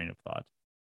train of thought.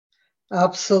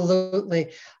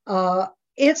 Absolutely.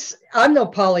 I'm no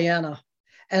Pollyanna,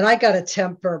 and I got a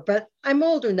temper, but I'm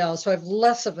older now, so I have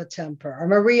less of a temper.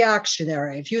 I'm a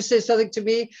reactionary. If you say something to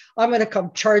me, I'm going to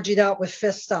come charging out with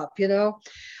fists up,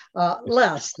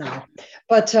 less now.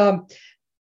 But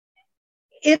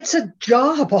it's a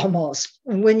job almost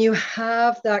when you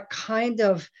have that kind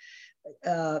of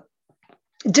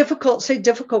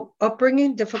difficult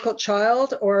upbringing, difficult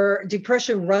child, or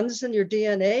depression runs in your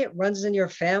DNA, it runs in your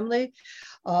family.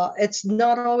 It's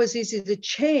not always easy to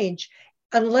change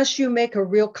unless you make a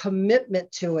real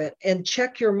commitment to it and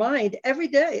check your mind every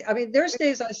day. I mean, there's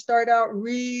days I start out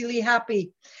really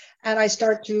happy and I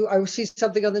see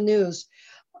something on the news.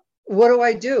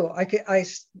 What do? I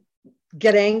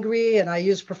get angry and I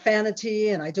use profanity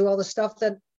and I do all the stuff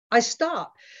that I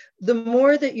stop. The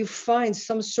more that you find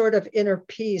some sort of inner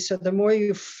peace, or the more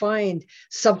you find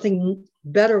something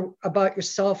better about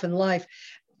yourself in life,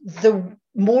 the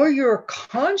more you're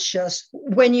conscious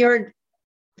when you're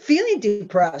feeling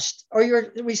depressed or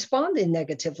you're responding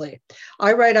negatively.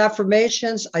 I write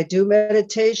affirmations, I do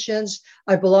meditations,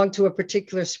 I belong to a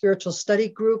particular spiritual study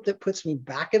group that puts me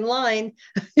back in line,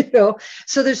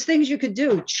 So there's things you could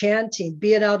do, chanting,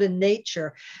 being out in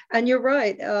nature. And you're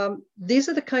right, these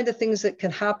are the kind of things that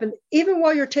can happen even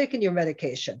while you're taking your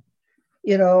medication.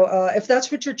 If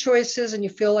that's what your choice is and you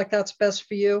feel like that's best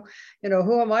for you,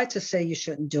 who am I to say you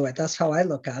shouldn't do it? That's how I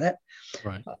look at it.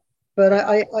 Right.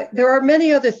 But there are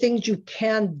many other things you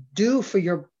can do for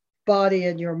your body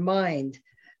and your mind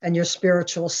and your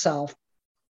spiritual self.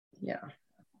 Yeah.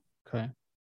 Okay.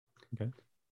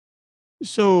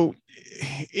 So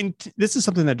this is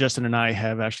something that Justin and I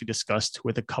have actually discussed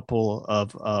with a couple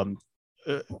of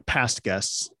past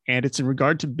guests, and it's in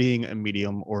regard to being a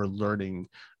medium or learning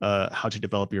how to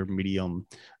develop your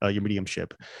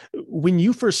mediumship. When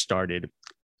you first started,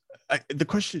 the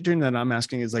question that I'm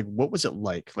asking is what was it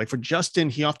like? Like for Justin,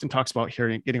 he often talks about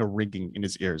getting a ringing in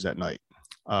his ears at night.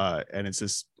 And it's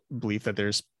this belief that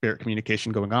there's spirit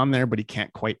communication going on there, but he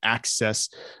can't quite access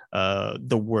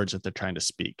the words that they're trying to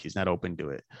speak. He's not open to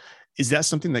it. Is that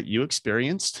something that you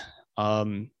experienced?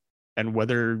 And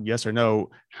whether yes or no,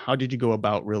 how did you go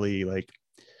about really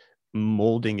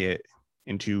molding it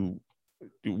into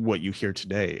what you hear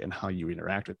today and how you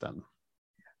interact with them?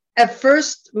 At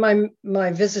first,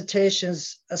 my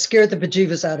visitations scared the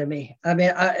bejeebus out of me. I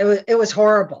mean, it was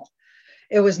horrible.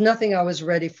 It was nothing I was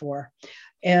ready for.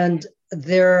 And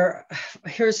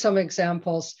here's some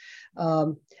examples.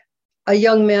 A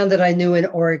young man that I knew in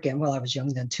Oregon, well, I was young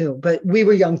then too, but we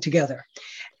were young together.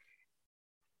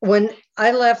 When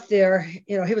I left there,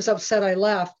 he was upset I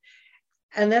left.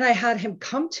 And then I had him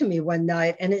come to me one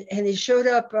night and he showed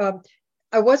up.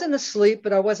 I wasn't asleep,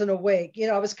 but I wasn't awake.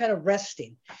 I was kind of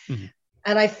resting. Mm-hmm.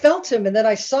 And I felt him, and then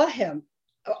I saw him,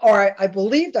 or I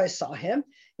believed I saw him,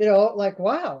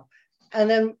 wow. And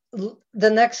then the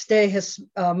next day, his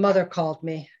mother called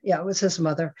me. Yeah, it was his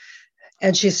mother.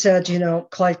 And she said,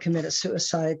 Clyde committed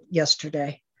suicide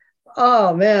yesterday.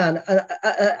 Oh, man,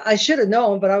 I should have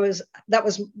known, but that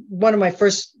was one of my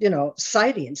first,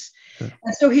 sightings. Sure.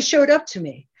 And so he showed up to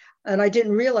me, and I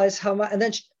didn't realize how much, and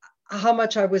then how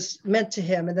much I was meant to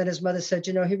him. And then his mother said,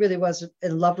 he really was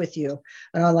in love with you.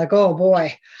 And I'm like, oh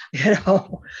boy,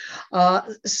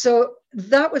 so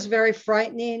that was very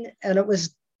frightening. And it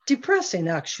was depressing,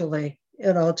 actually,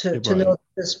 to know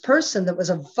this person that was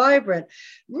a vibrant,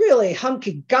 really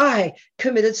hunky guy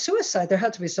committed suicide. There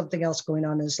had to be something else going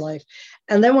on in his life.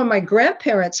 And then when my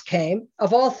grandparents came,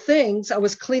 of all things, I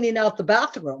was cleaning out the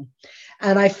bathroom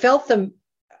and I felt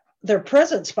their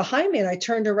presence behind me, and I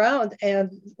turned around,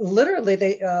 and literally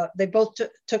they both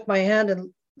took my hand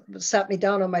and sat me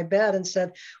down on my bed and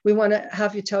said, we want to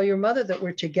have you tell your mother that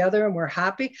we're together and we're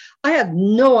happy. I had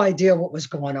no idea what was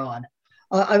going on.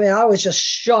 I was just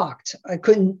shocked. I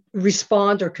couldn't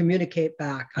respond or communicate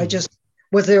back. Mm-hmm. I just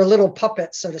was their little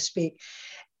puppet, so to speak.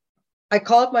 I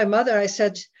called my mother. I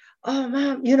said, oh,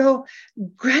 Mom,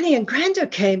 Granny and Granda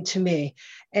came to me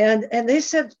and they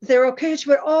said they're okay. She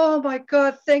went, oh, my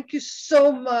God, thank you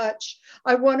so much.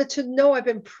 I wanted to know. I've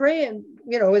been praying,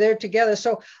 they're together.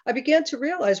 So I began to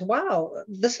realize, wow,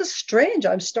 this is strange.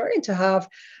 I'm starting to have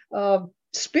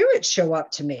spirits show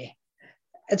up to me.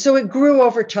 And so it grew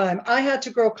over time. I had to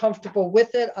grow comfortable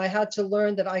with it. I had to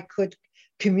learn that I could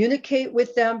communicate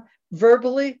with them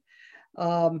verbally.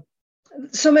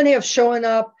 So many have shown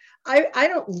up. I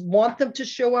don't want them to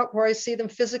show up where I see them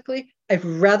physically. I'd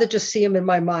rather just see them in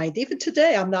my mind. Even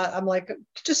today, I'm like,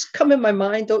 just come in my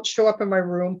mind. Don't show up in my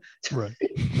room. Right.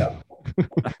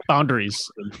 Boundaries.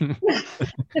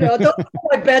 Don't put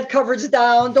my bed covers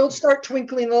down. Don't start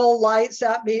twinkling little lights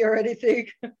at me or anything.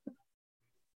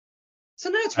 So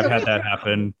now it's I've had that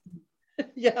happen.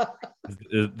 Yeah.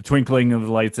 The twinkling of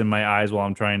the lights in my eyes while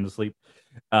I'm trying to sleep.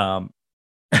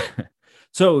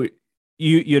 So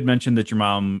you had mentioned that your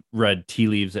mom read tea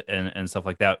leaves and stuff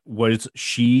like that. Was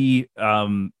she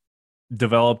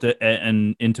developed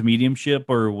an into mediumship,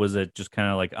 or was it just kind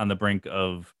of like on the brink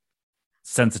of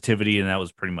sensitivity and that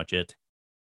was pretty much it?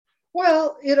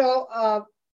 Well,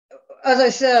 as I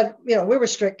said, we were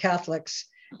strict Catholics,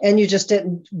 and you just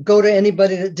didn't go to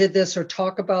anybody that did this or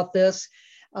talk about this.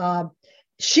 I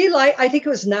think it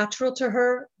was natural to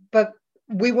her, but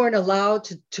we weren't allowed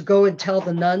to go and tell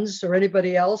the nuns or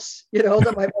anybody else,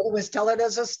 that my mother was telling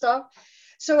us this stuff.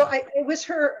 So it was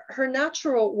her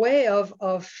natural way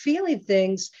of feeling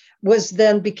things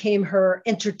became her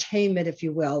entertainment, if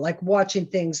you will, like watching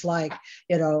things like,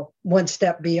 One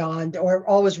Step Beyond, or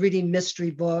always reading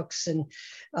mystery books, and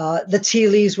the tea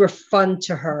leaves were fun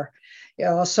to her.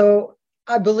 So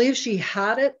I believe she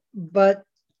had it, but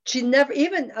she never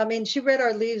she read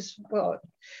our leaves, well,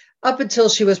 up until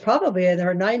she was probably in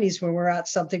her 90s when we were at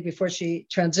something before she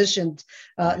transitioned,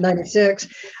 96.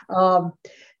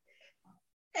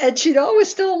 And she'd always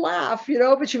still laugh,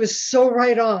 but she was so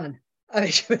right on.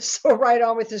 She was so right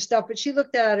on with this stuff, but she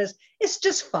looked at it as, it's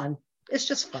just fun. It's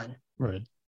just fun. Right.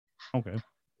 Okay.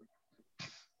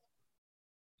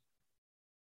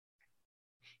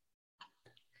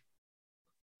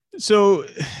 So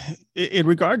in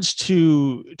regards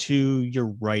to your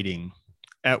writing,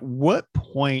 at what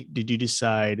point did you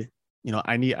decide,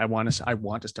 I want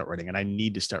to start writing and I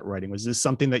need to start writing? Was this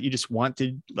something that you just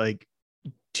wanted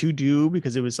to do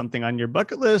because it was something on your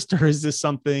bucket list, or is this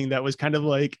something that was kind of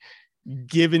like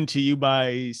given to you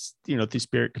by, through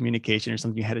spirit communication or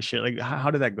something you had to share? Like,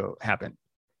 how did that happen?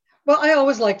 Well, I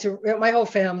always liked to, my whole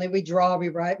family, we draw, we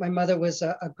write. My mother was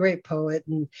a great poet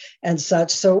and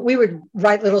such. So we would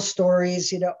write little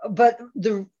stories, but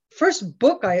the first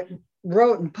book I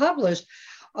wrote and published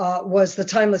was The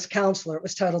Timeless Counselor. It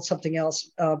was titled something else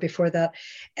before that.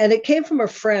 And it came from a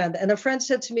friend. And a friend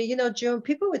said to me, June,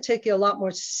 people would take you a lot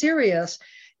more serious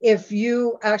if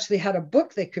you actually had a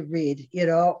book they could read,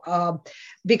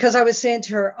 because I was saying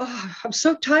to her, I'm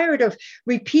so tired of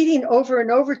repeating over and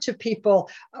over to people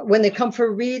when they come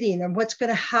for reading and what's going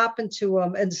to happen to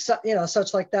them and,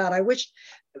 such like that. I wish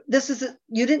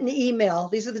you didn't email.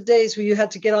 These are the days where you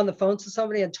had to get on the phone to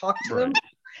somebody and talk to them.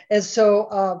 And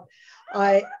so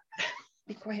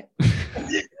be quiet.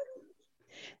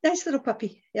 Nice little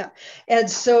puppy. Yeah. And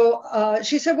so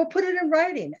she said, well, put it in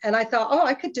writing. And I thought,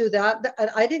 I could do that. And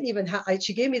I didn't even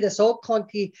she gave me this old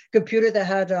clunky computer that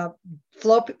had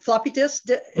floppy disk,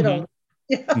 Oh,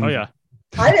 yeah.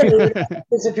 I didn't even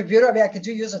use a computer. I could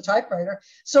use a typewriter.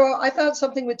 So I thought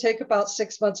something would take about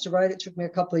 6 months to write. It took me a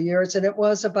couple of years. And it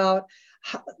was about,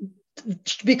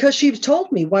 because she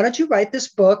told me, why don't you write this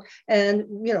book and,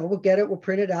 we'll get it, we'll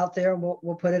print it out there and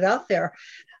we'll put it out there.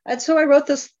 And so I wrote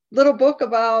this little book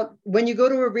about when you go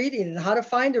to a reading and how to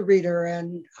find a reader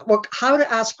and how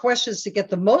to ask questions to get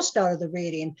the most out of the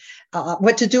reading,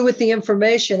 what to do with the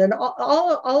information, and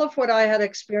all of what I had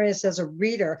experienced as a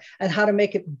reader and how to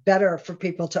make it better for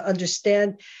people to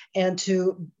understand and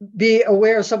to be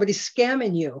aware of somebody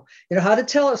scamming you. How to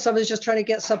tell if somebody's just trying to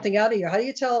get something out of you. How do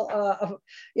you tell,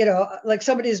 like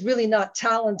somebody is really not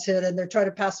talented and they're trying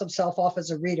to pass themselves off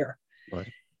as a reader. Right.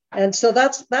 And so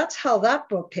that's how that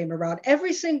book came around.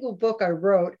 Every single book I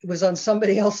wrote was on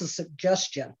somebody else's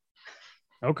suggestion.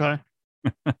 Okay.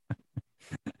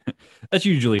 That's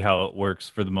usually how it works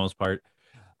for the most part.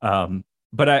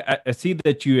 But I see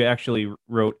that you actually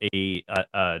wrote a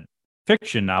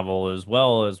fiction novel as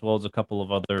well as a couple of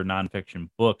other nonfiction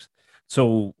books.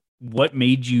 So what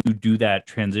made you do that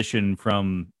transition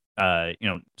from,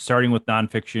 starting with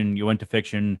nonfiction, you went to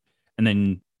fiction, and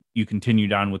then you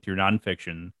continued on with your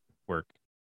nonfiction work?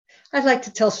 I'd like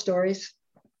to tell stories.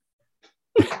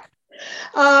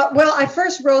 Well, I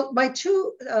first wrote my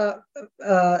two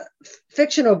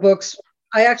fictional books.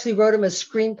 I actually wrote them as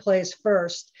screenplays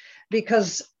first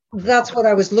because that's what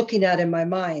I was looking at in my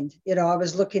mind. I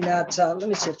was looking at, let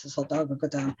me see if this whole dog will go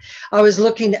down. I was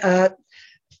looking at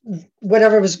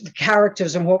whatever was the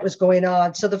characters and what was going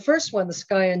on. So the first one, The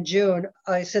Sky in June,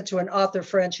 I said to an author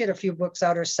friend, she had a few books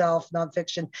out herself,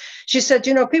 nonfiction. She said,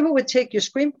 people would take your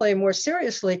screenplay more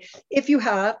seriously if you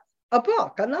had a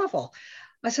book, a novel.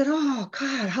 I said, oh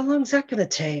God, how long is that going to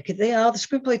take? The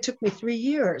screenplay took me 3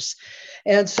 years.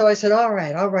 And so I said, all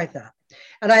right, I'll write that.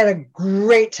 And I had a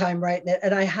great time writing it.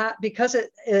 And I had, because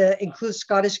it includes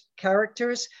Scottish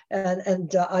characters,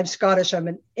 and I'm Scottish, I'm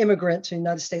an immigrant to the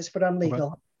United States, but I'm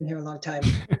legal. I've been here a long time.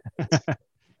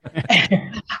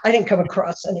 I didn't come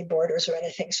across any borders or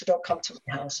anything, so don't come to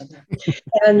my house.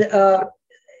 And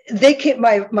they came,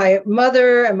 my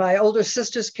mother and my older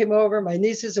sisters came over, my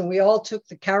nieces, and we all took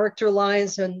the character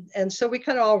lines. And so we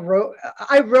kind of all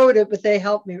I wrote it, but they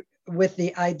helped me with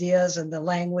the ideas and the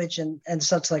language and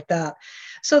such like that.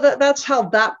 So that's how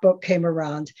that book came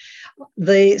around.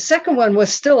 The second one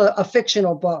was still a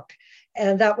fictional book,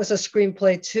 and that was a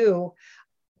screenplay too.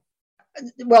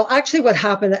 Well, actually what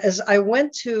happened is I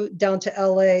went down to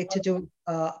LA to do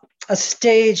a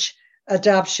stage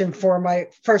adaptation for my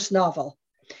first novel.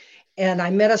 And I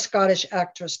met a Scottish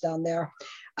actress down there.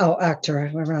 Oh, actor.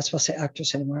 We're not supposed to say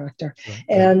actress anymore, actor. Right.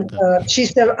 And she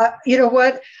said, you know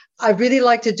what? I really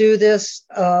like to do this,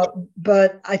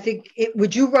 but I think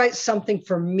would you write something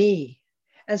for me?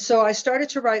 And so I started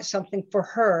to write something for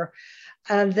her.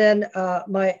 And then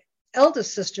my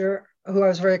eldest sister, who I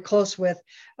was very close with,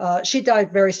 she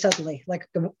died very suddenly, like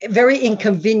very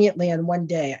inconveniently in one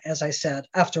day, as I said,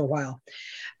 after a while.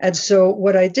 And so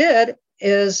what I did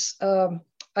is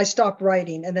I stopped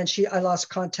writing, and then I lost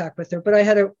contact with her, but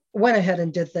I went ahead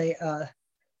and did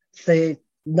the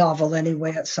novel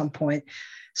anyway at some point.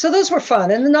 So those were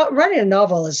fun. And writing a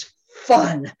novel is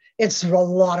fun. It's a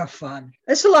lot of fun.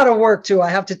 It's a lot of work too. I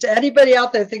have to anybody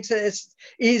out there thinks that it's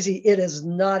easy. It is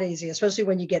not easy, especially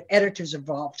when you get editors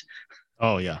involved.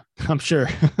 Oh yeah, I'm sure.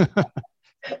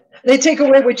 They take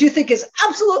away what you think is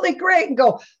absolutely great and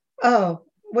go, oh,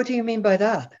 what do you mean by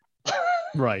that?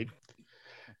 Right.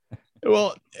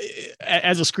 Well,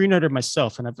 as a screenwriter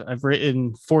myself, and I've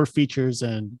written 4 features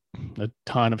and a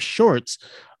ton of shorts,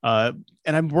 and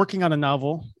I'm working on a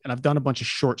novel, and I've done a bunch of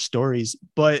short stories,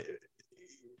 but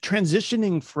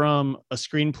transitioning from a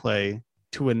screenplay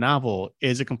to a novel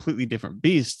is a completely different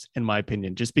beast, in my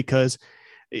opinion, just because,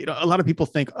 a lot of people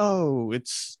think, oh,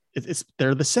 it's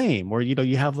they're the same, or,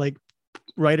 you have like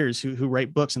writers who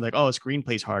write books and like, oh, a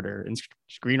screenplay's harder, and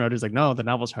screenwriters like, no, the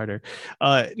novel's harder.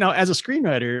 Now, as a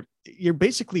screenwriter, you're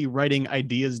basically writing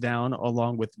ideas down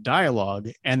along with dialogue,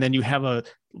 and then you have a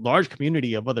large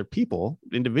community of other people,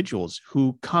 individuals,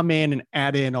 who come in and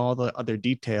add in all the other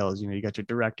details. You got your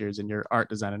directors and your art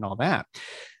design and all that.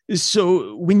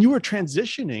 So when you were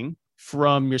transitioning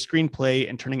from your screenplay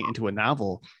and turning it into a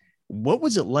novel, what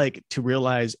was it like to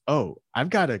realize, oh, I've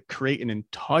got to create an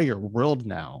entire world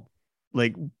now?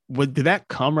 Like, did that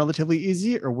come relatively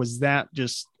easy, or was that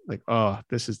just like, oh,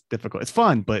 this is difficult? It's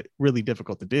fun, but really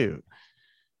difficult to do.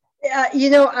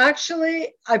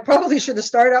 Actually, I probably should have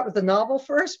started out with the novel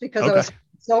first, because I was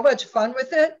so much fun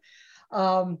with it.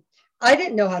 I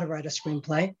didn't know how to write a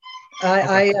screenplay.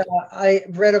 I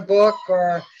read a book,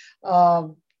 or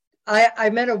I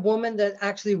met a woman that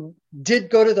actually did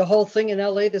go to the whole thing in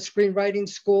LA, the screenwriting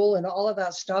school and all of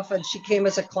that stuff. And she came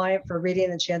as a client for reading,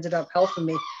 and she ended up helping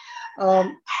me.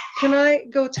 Can I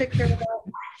go take care of that?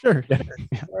 Sure. Yeah,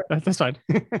 that's fine.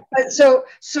 So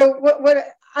what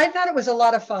I thought it was a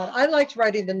lot of fun. I liked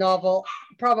writing the novel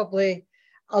probably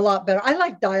a lot better. I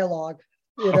like dialogue,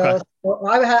 So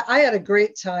I had a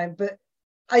great time, but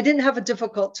I didn't have a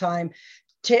difficult time.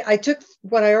 I took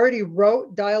what I already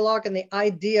wrote, dialogue, and the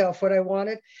idea of what I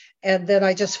wanted, and then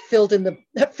I just filled in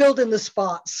the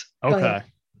spots.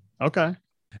 Okay.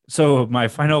 So my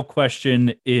final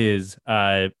question is,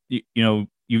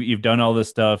 you've done all this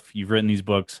stuff, you've written these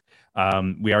books.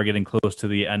 We are getting close to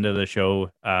the end of the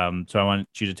show. So I want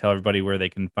you to tell everybody where they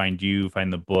can find you,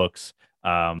 find the books,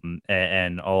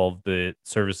 and all of the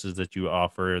services that you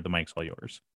offer. The mic's all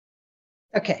yours.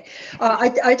 Okay.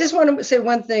 I just want to say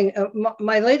one thing.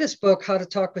 My latest book, How to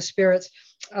Talk with Spirits,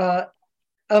 I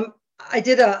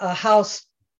did a house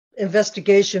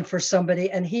investigation for somebody,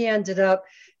 and he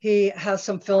has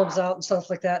some films out and stuff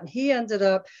like that. And he ended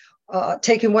up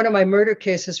taking one of my murder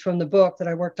cases from the book that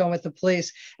I worked on with the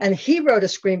police, and he wrote a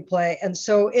screenplay. And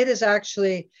so it is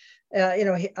actually,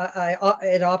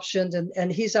 it optioned,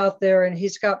 and he's out there, and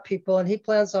he's got people, and he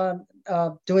plans on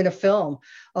doing a film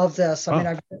of this. I mean,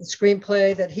 I've written a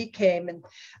screenplay that he came and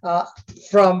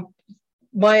from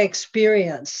my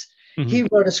experience, he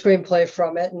wrote a screenplay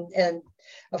from it, and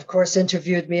of course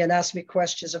interviewed me and asked me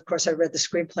questions. Of course, I read the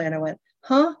screenplay and I went,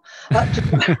 huh?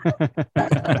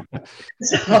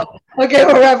 So, okay,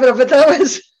 we'll wrap it up. But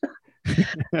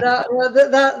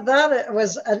that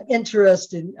was an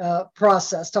interesting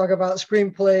process. Talk about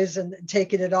screenplays and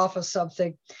taking it off of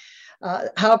something.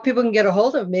 How people can get a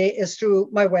hold of me is through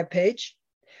my webpage,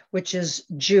 which is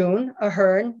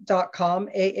juneahern.com,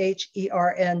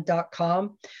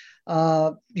 AHERN.com.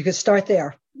 You can start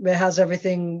there. It has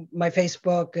everything. My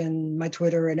Facebook and my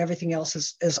Twitter and everything else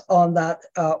is on that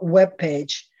web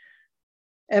page.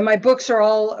 And my books are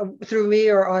all through me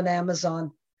or on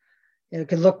Amazon. You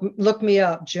can look me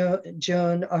up,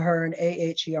 June Ahern,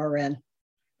 AHERN.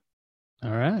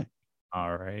 All right.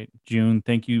 All right. June,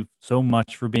 thank you so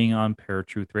much for being on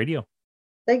Paratruth Radio.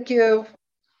 Thank you.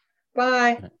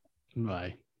 Bye.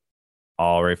 Bye.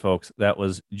 All right, folks. That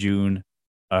was June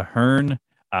Ahern.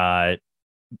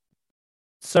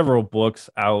 Several books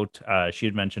out. She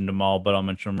had mentioned them all, but I'll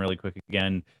mention them really quick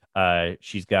again.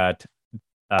 She's got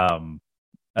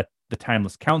The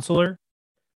Timeless Counselor,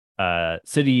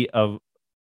 City of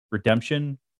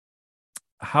Redemption,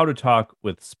 How to Talk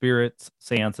with Spirits,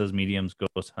 Seances, Mediums,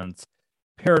 Ghost Hunts,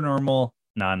 Paranormal,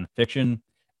 Nonfiction,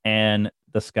 and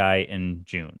The Sky in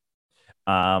June.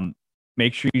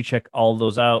 Make sure you check all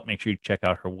those out. Make sure you check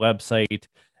out her website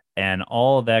and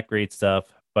all of that great stuff.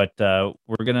 But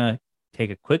we're going to take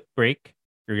a quick break.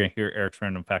 You're going to hear Eric's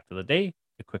Random Fact of the Day,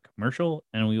 a quick commercial,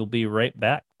 and we will be right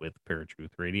back with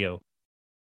Paratruth Radio.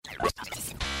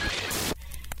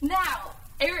 Now,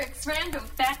 Eric's Random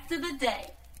Fact of the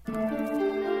Day.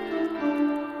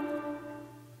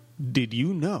 Did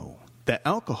you know that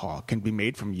alcohol can be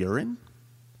made from urine?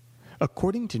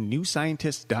 According to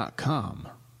newscientist.com,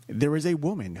 there is a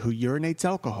woman who urinates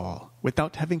alcohol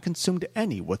without having consumed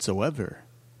any whatsoever.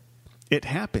 It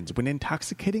happens when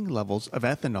intoxicating levels of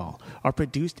ethanol are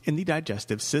produced in the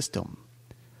digestive system.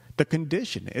 The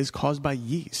condition is caused by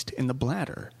yeast in the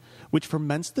bladder, which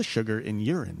ferments the sugar in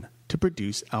urine to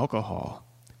produce alcohol.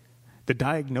 The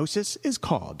diagnosis is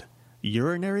called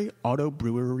urinary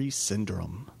autobrewery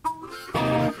syndrome.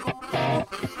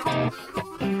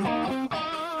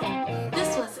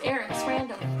 This was Eric's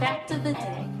Random Fact of the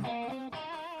Day.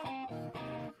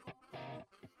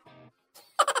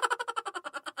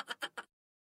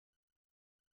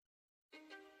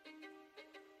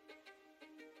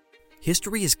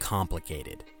 History is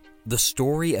complicated. The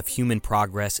story of human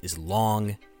progress is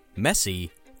long,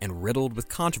 messy, and riddled with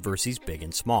controversies big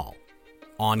and small.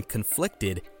 On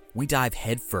Conflicted, we dive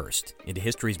headfirst into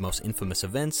history's most infamous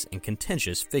events and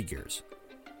contentious figures.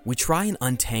 We try and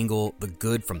untangle the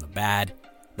good from the bad,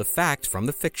 the fact from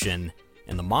the fiction,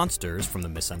 and the monsters from the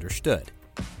misunderstood.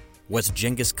 Was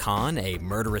Genghis Khan a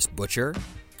murderous butcher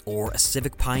or a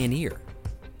civic pioneer?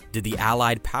 Did the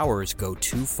Allied powers go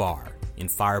too far in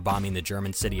firebombing the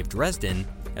German city of Dresden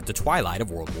at the twilight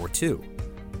of World War II?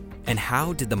 And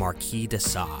how did the Marquis de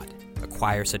Sade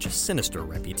acquire such a sinister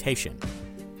reputation?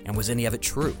 And was any of it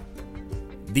true?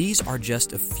 These are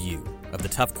just a few of the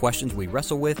tough questions we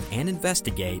wrestle with and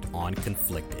investigate on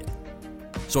Conflicted.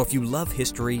 So if you love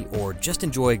history or just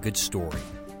enjoy a good story,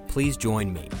 please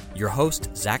join me, your host,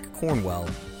 Zach Cornwell,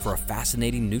 for a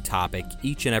fascinating new topic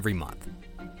each and every month.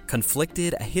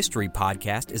 Conflicted, a history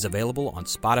podcast, is available on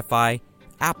Spotify,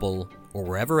 Apple, or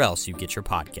wherever else you get your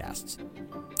podcasts.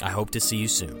 I hope to see you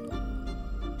soon.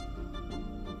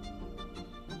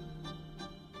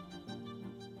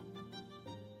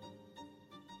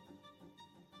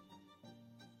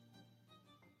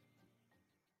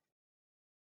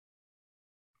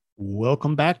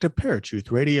 Welcome back to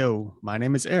Paratruth Radio. My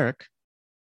name is Eric.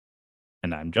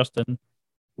 And I'm Justin.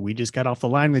 We just got off the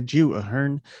line with June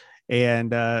Ahern,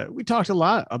 and we talked a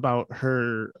lot about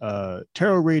her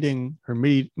tarot reading, her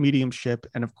mediumship,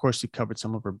 and of course, we covered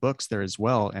some of her books there as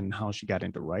well and how she got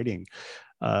into writing.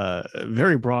 A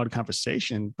very broad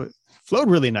conversation, but flowed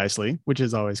really nicely, which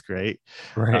is always great.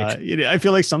 Right. I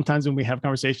feel like sometimes when we have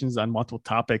conversations on multiple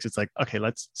topics, it's like, okay,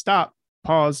 let's stop,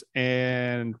 pause,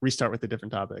 and restart with a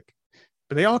different topic.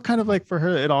 But they all kind of like, for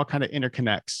her, it all kind of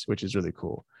interconnects, which is really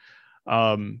cool.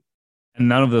 And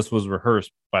none of this was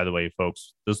rehearsed, by the way,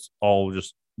 folks. This all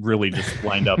just really just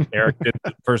lined up. Eric did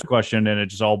the first question, and it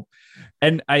just all.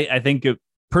 And I think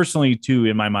personally, too,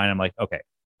 in my mind, I'm like, okay,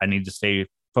 I need to stay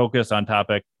focused on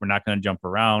topic. We're not going to jump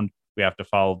around. We have to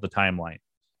follow the timeline.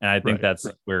 And I think that's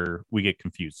where we get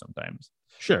confused sometimes.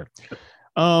 Sure.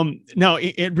 Now,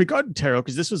 in regard to tarot,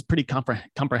 because this was pretty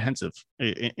comprehensive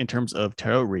in terms of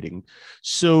tarot reading.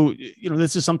 So,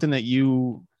 this is something that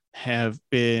you have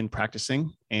been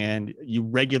practicing, and you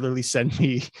regularly send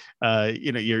me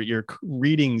your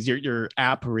readings, your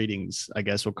app readings, I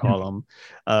guess we'll call them.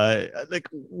 Like,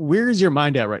 where's your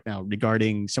mind at right now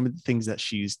regarding some of the things that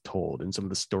she's told and some of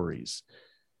the stories?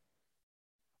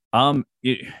 I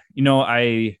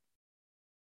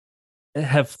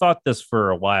have thought this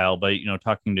for a while, but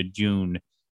talking to June,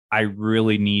 I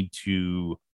really need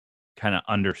to kind of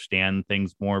understand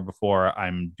things more before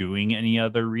I'm doing any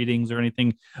other readings or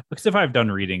anything. Because if I've done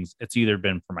readings, it's either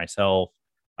been for myself,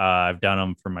 I've done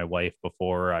them for my wife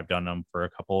before, I've done them for a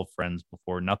couple of friends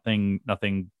before, nothing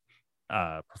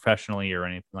professionally or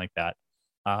anything like that.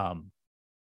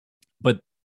 But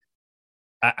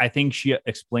I think she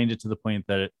explained it to the point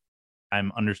that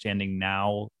I'm understanding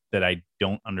now that I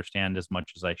don't understand as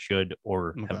much as I should,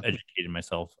 or have educated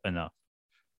myself enough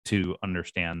to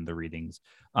understand the readings.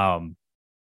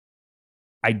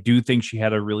 I do think she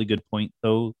had a really good point,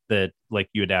 though, that like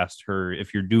you had asked her,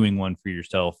 if you're doing one for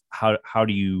yourself, how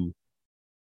do you,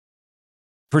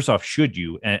 first off, should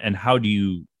you, and how do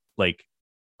you like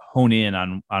hone in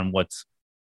on what's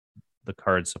the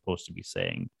card's supposed to be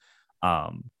saying?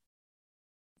 And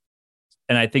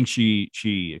I think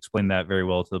she explained that very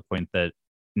well, to the point that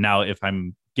now if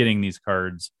I'm getting these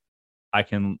cards, I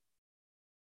can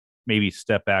maybe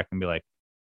step back and be like,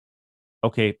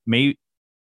 okay, maybe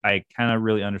I kind of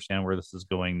really understand where this is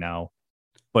going now.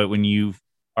 But when you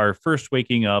are first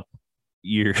waking up,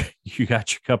 you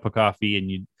got your cup of coffee and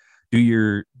you do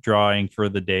your drawing for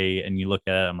the day and you look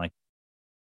at it, I'm like,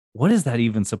 what is that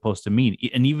even supposed to mean?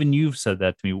 And even you've said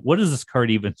that to me. What is this card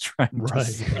even trying to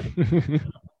say?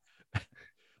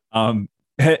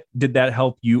 Did that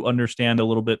help you understand a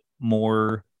little bit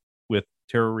more with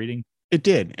tarot reading? It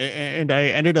did. And I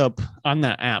ended up on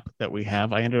that app that we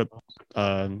have, I ended up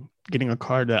getting a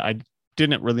card that I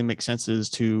didn't really make sense as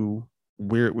to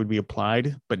where it would be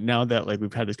applied. But now that like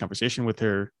we've had this conversation with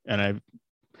her, and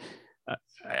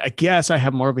I guess I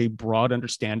have more of a broad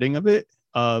understanding of it,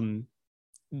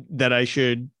 that I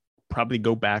should probably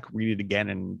go back, read it again,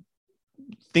 and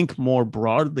think more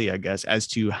broadly, I guess, as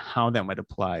to how that might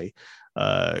apply.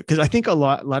 Because I think a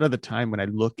lot of the time when I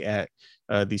look at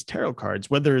these tarot cards,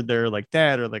 whether they're like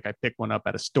that or like I pick one up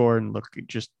at a store and look,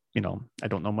 just, I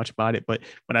don't know much about it, but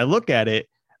when I look at it,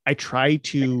 I try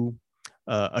to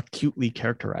acutely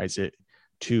characterize it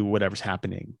to whatever's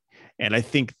happening. And I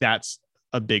think that's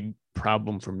a big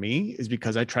problem for me, is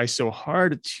because I try so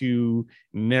hard to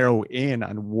narrow in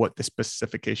on what the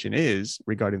specification is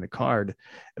regarding the card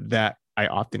that I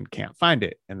often can't find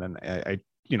it. And then I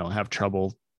have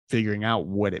trouble figuring out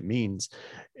what it means.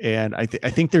 And I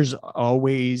think there's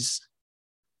always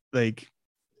like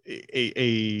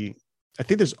I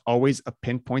think there's always a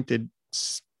pinpointed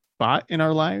spot in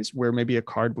our lives where maybe a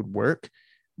card would work,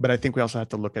 but I think we also have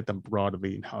to look at them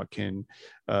broadly and how it can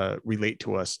relate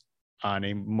to us on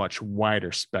a much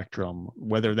wider spectrum,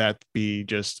 whether that be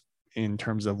just in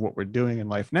terms of what we're doing in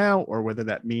life now, or whether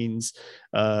that means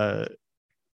a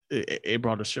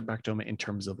broader spectrum in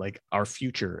terms of like our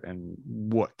future and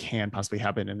what can possibly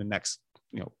happen in the next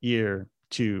year,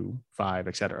 2, 5,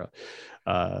 etc.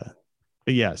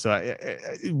 Yeah. So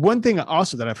one thing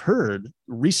also that I've heard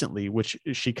recently, which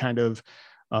she kind of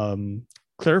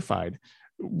clarified,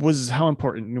 was how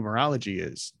important numerology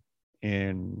is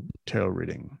in tarot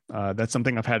reading. That's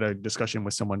something I've had a discussion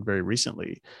with someone very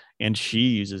recently, and she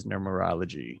uses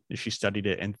numerology. She studied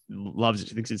it and loves it.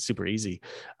 She thinks it's super easy.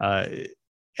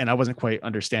 And I wasn't quite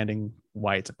understanding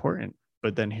why it's important.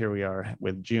 But then here we are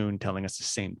with June telling us the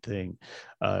same thing.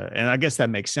 And I guess that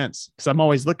makes sense, because I'm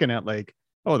always looking at like,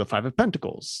 oh, the 5 of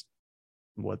Pentacles.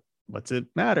 What's it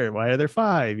matter? Why are there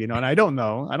 5? And I don't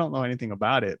know anything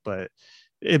about it, but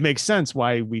it makes sense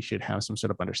why we should have some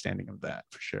sort of understanding of that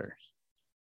for sure.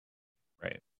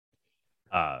 Right.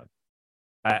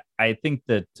 I think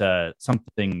that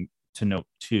something to note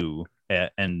too,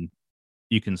 and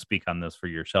you can speak on this for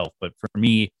yourself, but for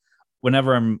me,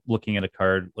 whenever I'm looking at a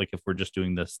card, like if we're just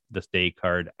doing this day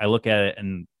card, I look at it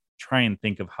and try and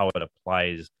think of how it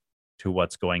applies to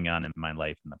what's going on in my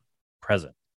life in the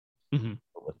present. Mm-hmm.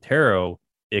 With tarot,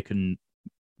 it can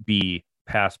be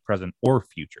past, present, or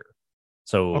future.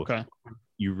 So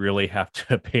you really have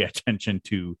to pay attention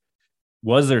to,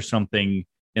 was there something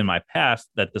in my past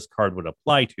that this card would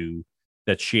apply to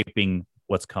that's shaping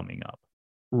what's coming up?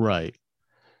 Right.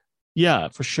 Yeah,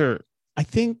 for sure. I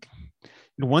think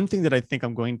one thing that I think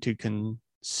I'm going to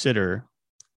consider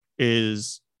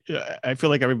is, I feel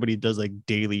like everybody does like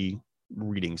daily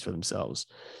readings for themselves.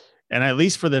 And at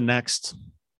least for the next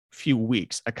few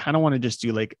weeks, I kind of want to just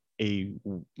do like a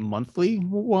monthly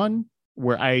one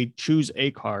where I choose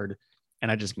a card and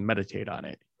I just meditate on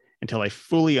it until I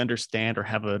fully understand or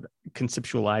have a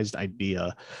conceptualized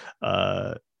idea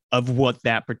of what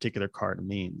that particular card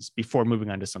means before moving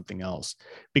on to something else.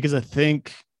 Because I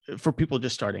think for people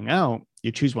just starting out,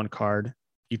 you choose one card,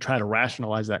 you try to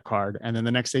rationalize that card, and then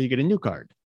the next day you get a new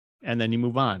card, and then you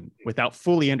move on without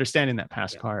fully understanding that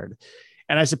past card.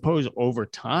 And I suppose over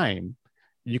time,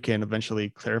 you can eventually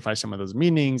clarify some of those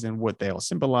meanings and what they all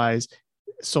symbolize.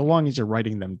 so long as you're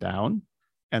writing them down,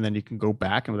 and then you can go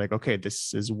back and be like, okay,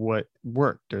 this is what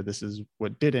worked, or this is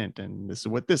what didn't, and this is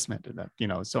what this meant, and that,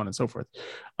 so on and so forth.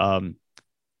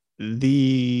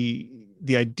 The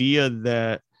idea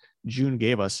that June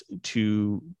gave us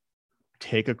to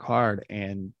take a card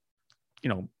and,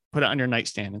 put it on your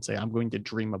nightstand and say, I'm going to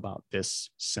dream about this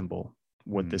symbol,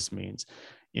 what this means,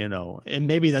 and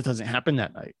maybe that doesn't happen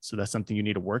that night. So that's something you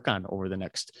need to work on over the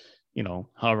next,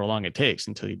 however long it takes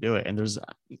until you do it. And there's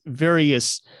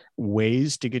various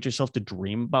ways to get yourself to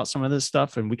dream about some of this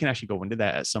stuff. And we can actually go into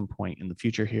that at some point in the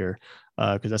future here,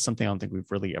 because that's something I don't think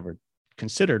we've really ever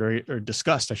considered or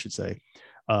discussed, I should say.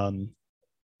 And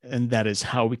that is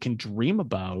how we can dream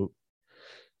about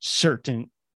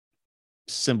certain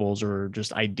symbols or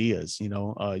just ideas, and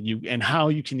how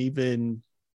you can even,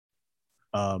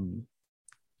 I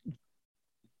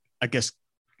guess,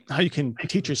 how you can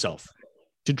teach yourself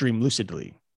to dream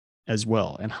lucidly as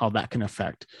well, and how that can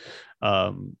affect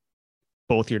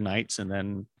both your nights and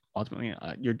then ultimately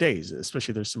your days,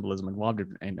 especially there's symbolism involved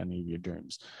in any of your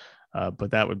dreams.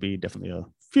 But that would be definitely a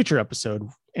future episode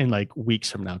in like weeks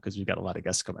from now, because we've got a lot of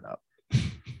guests coming up.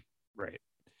 Right.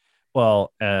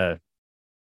 Well, and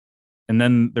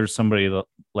then there's somebody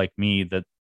like me that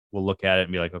will look at it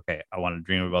and be like, okay, I want to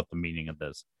dream about the meaning of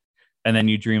this. And then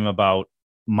you dream about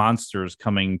monsters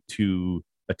coming to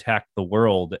attack the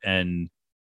world and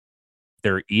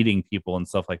they're eating people and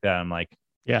stuff like that. I'm like,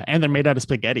 yeah, and they're made out of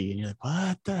spaghetti. And you're like,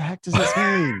 what the heck does this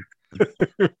mean?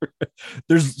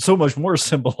 There's so much more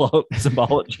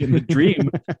symbology in the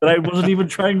dream that I wasn't even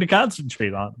trying to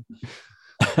concentrate on.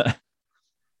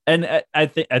 And I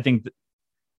think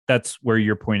that's where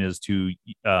your point is too.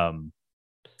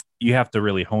 You have to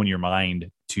really hone your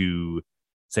mind to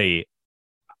say,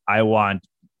 I want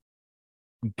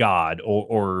God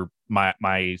or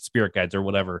my spirit guides or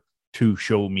whatever to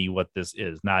show me what this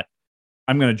is. Not,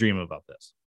 I'm going to dream about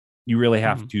this. You really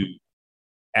have to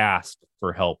ask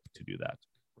for help to do that.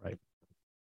 Right.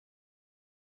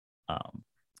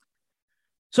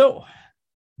 So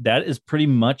that is pretty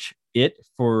much it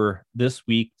for this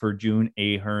week for June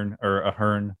Ahern.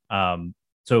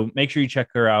 So make sure you check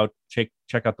her out. Check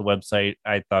out the website.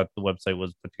 I thought the website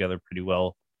was put together pretty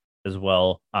well as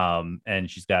well. And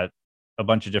she's got a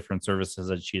bunch of different services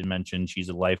that she had mentioned. She's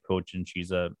a life coach and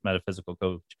she's a metaphysical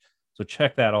coach. So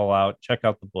check that all out. Check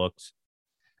out the books.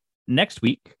 Next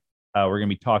week, we're going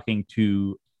to be talking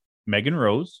to Megan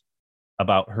Rose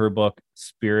about her book,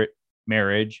 Spirit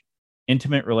Marriage,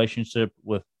 Intimate Relationships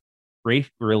with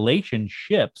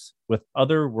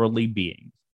Otherworldly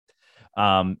Beings.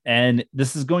 And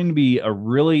this is going to be a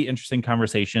really interesting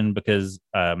conversation because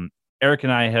Eric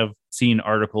and I have seen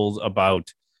articles about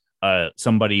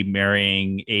somebody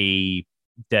marrying a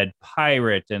dead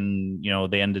pirate and,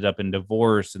 they ended up in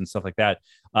divorce and stuff like that.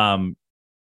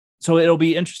 So it'll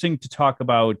be interesting to talk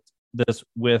about this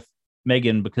with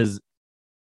Megan because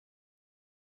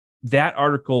that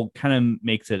article kind of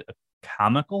makes it a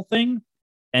comical thing.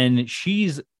 And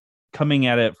she's coming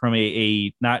at it from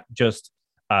a not just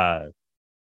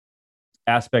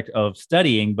aspect of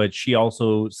studying, but she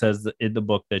also says that in the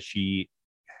book that she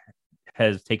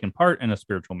has taken part in a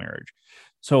spiritual marriage.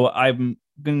 So I'm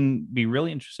going to be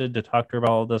really interested to talk to her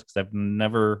about all this because I've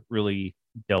never really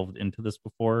delved into this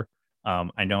before.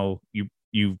 I know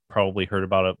you've probably heard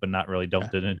about it, but not really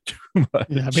delved in it too much.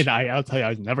 Yeah, I mean, I'll tell you,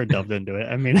 I've never delved into it.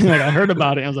 I mean, like, I heard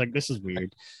about it. And I was like, this is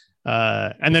weird.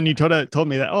 And then you told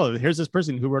me that, oh, here's this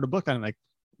person who wrote a book on it. I'm like,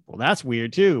 well, that's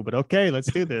weird too, but okay,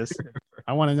 let's do this.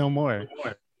 I want to know more.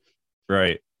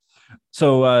 Right.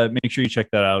 So make sure you check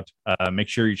that out. Make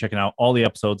sure you're checking out all the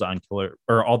episodes on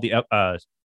all the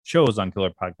shows on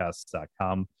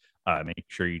killerpodcasts.com. Make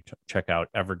sure you check out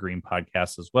Evergreen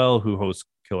Podcasts as well, who hosts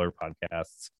Killer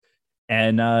Podcasts.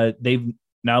 And they've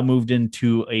now moved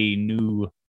into a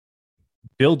new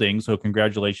building. So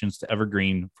congratulations to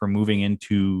Evergreen for moving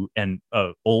into an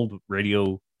old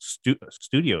radio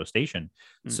studio station.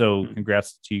 So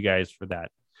congrats to you guys for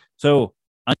that. So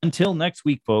until next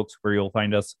week, folks, where you'll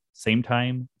find us same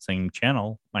time, same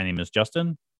channel. My name is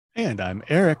Justin. And I'm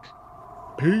Eric.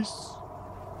 Peace.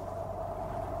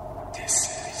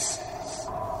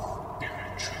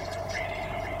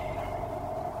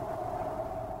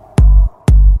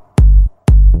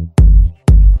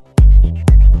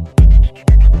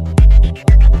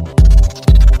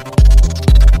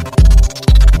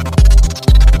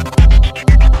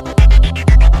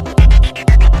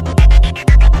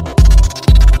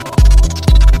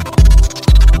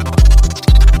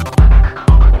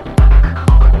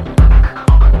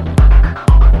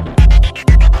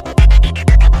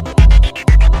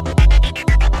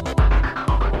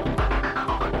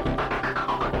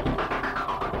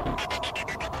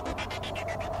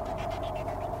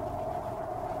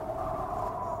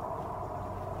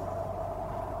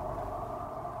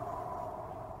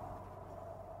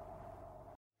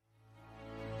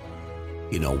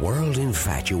 In a world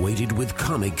infatuated with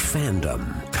comic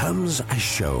fandom comes a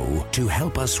show to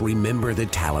help us remember the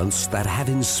talents that have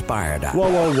inspired us.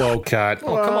 Whoa, cut.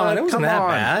 Oh, come on. It wasn't that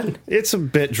bad. It's a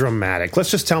bit dramatic.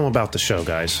 Let's just tell them about the show,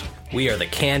 guys. We are the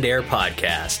Canned Air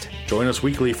Podcast. Join us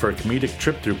weekly for a comedic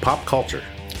trip through pop culture.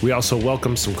 We also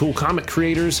welcome some cool comic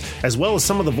creators, as well as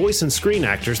some of the voice and screen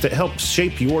actors that helped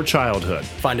shape your childhood.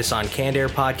 Find us on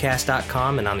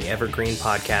cannedairpodcast.com and on the Evergreen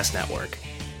Podcast Network.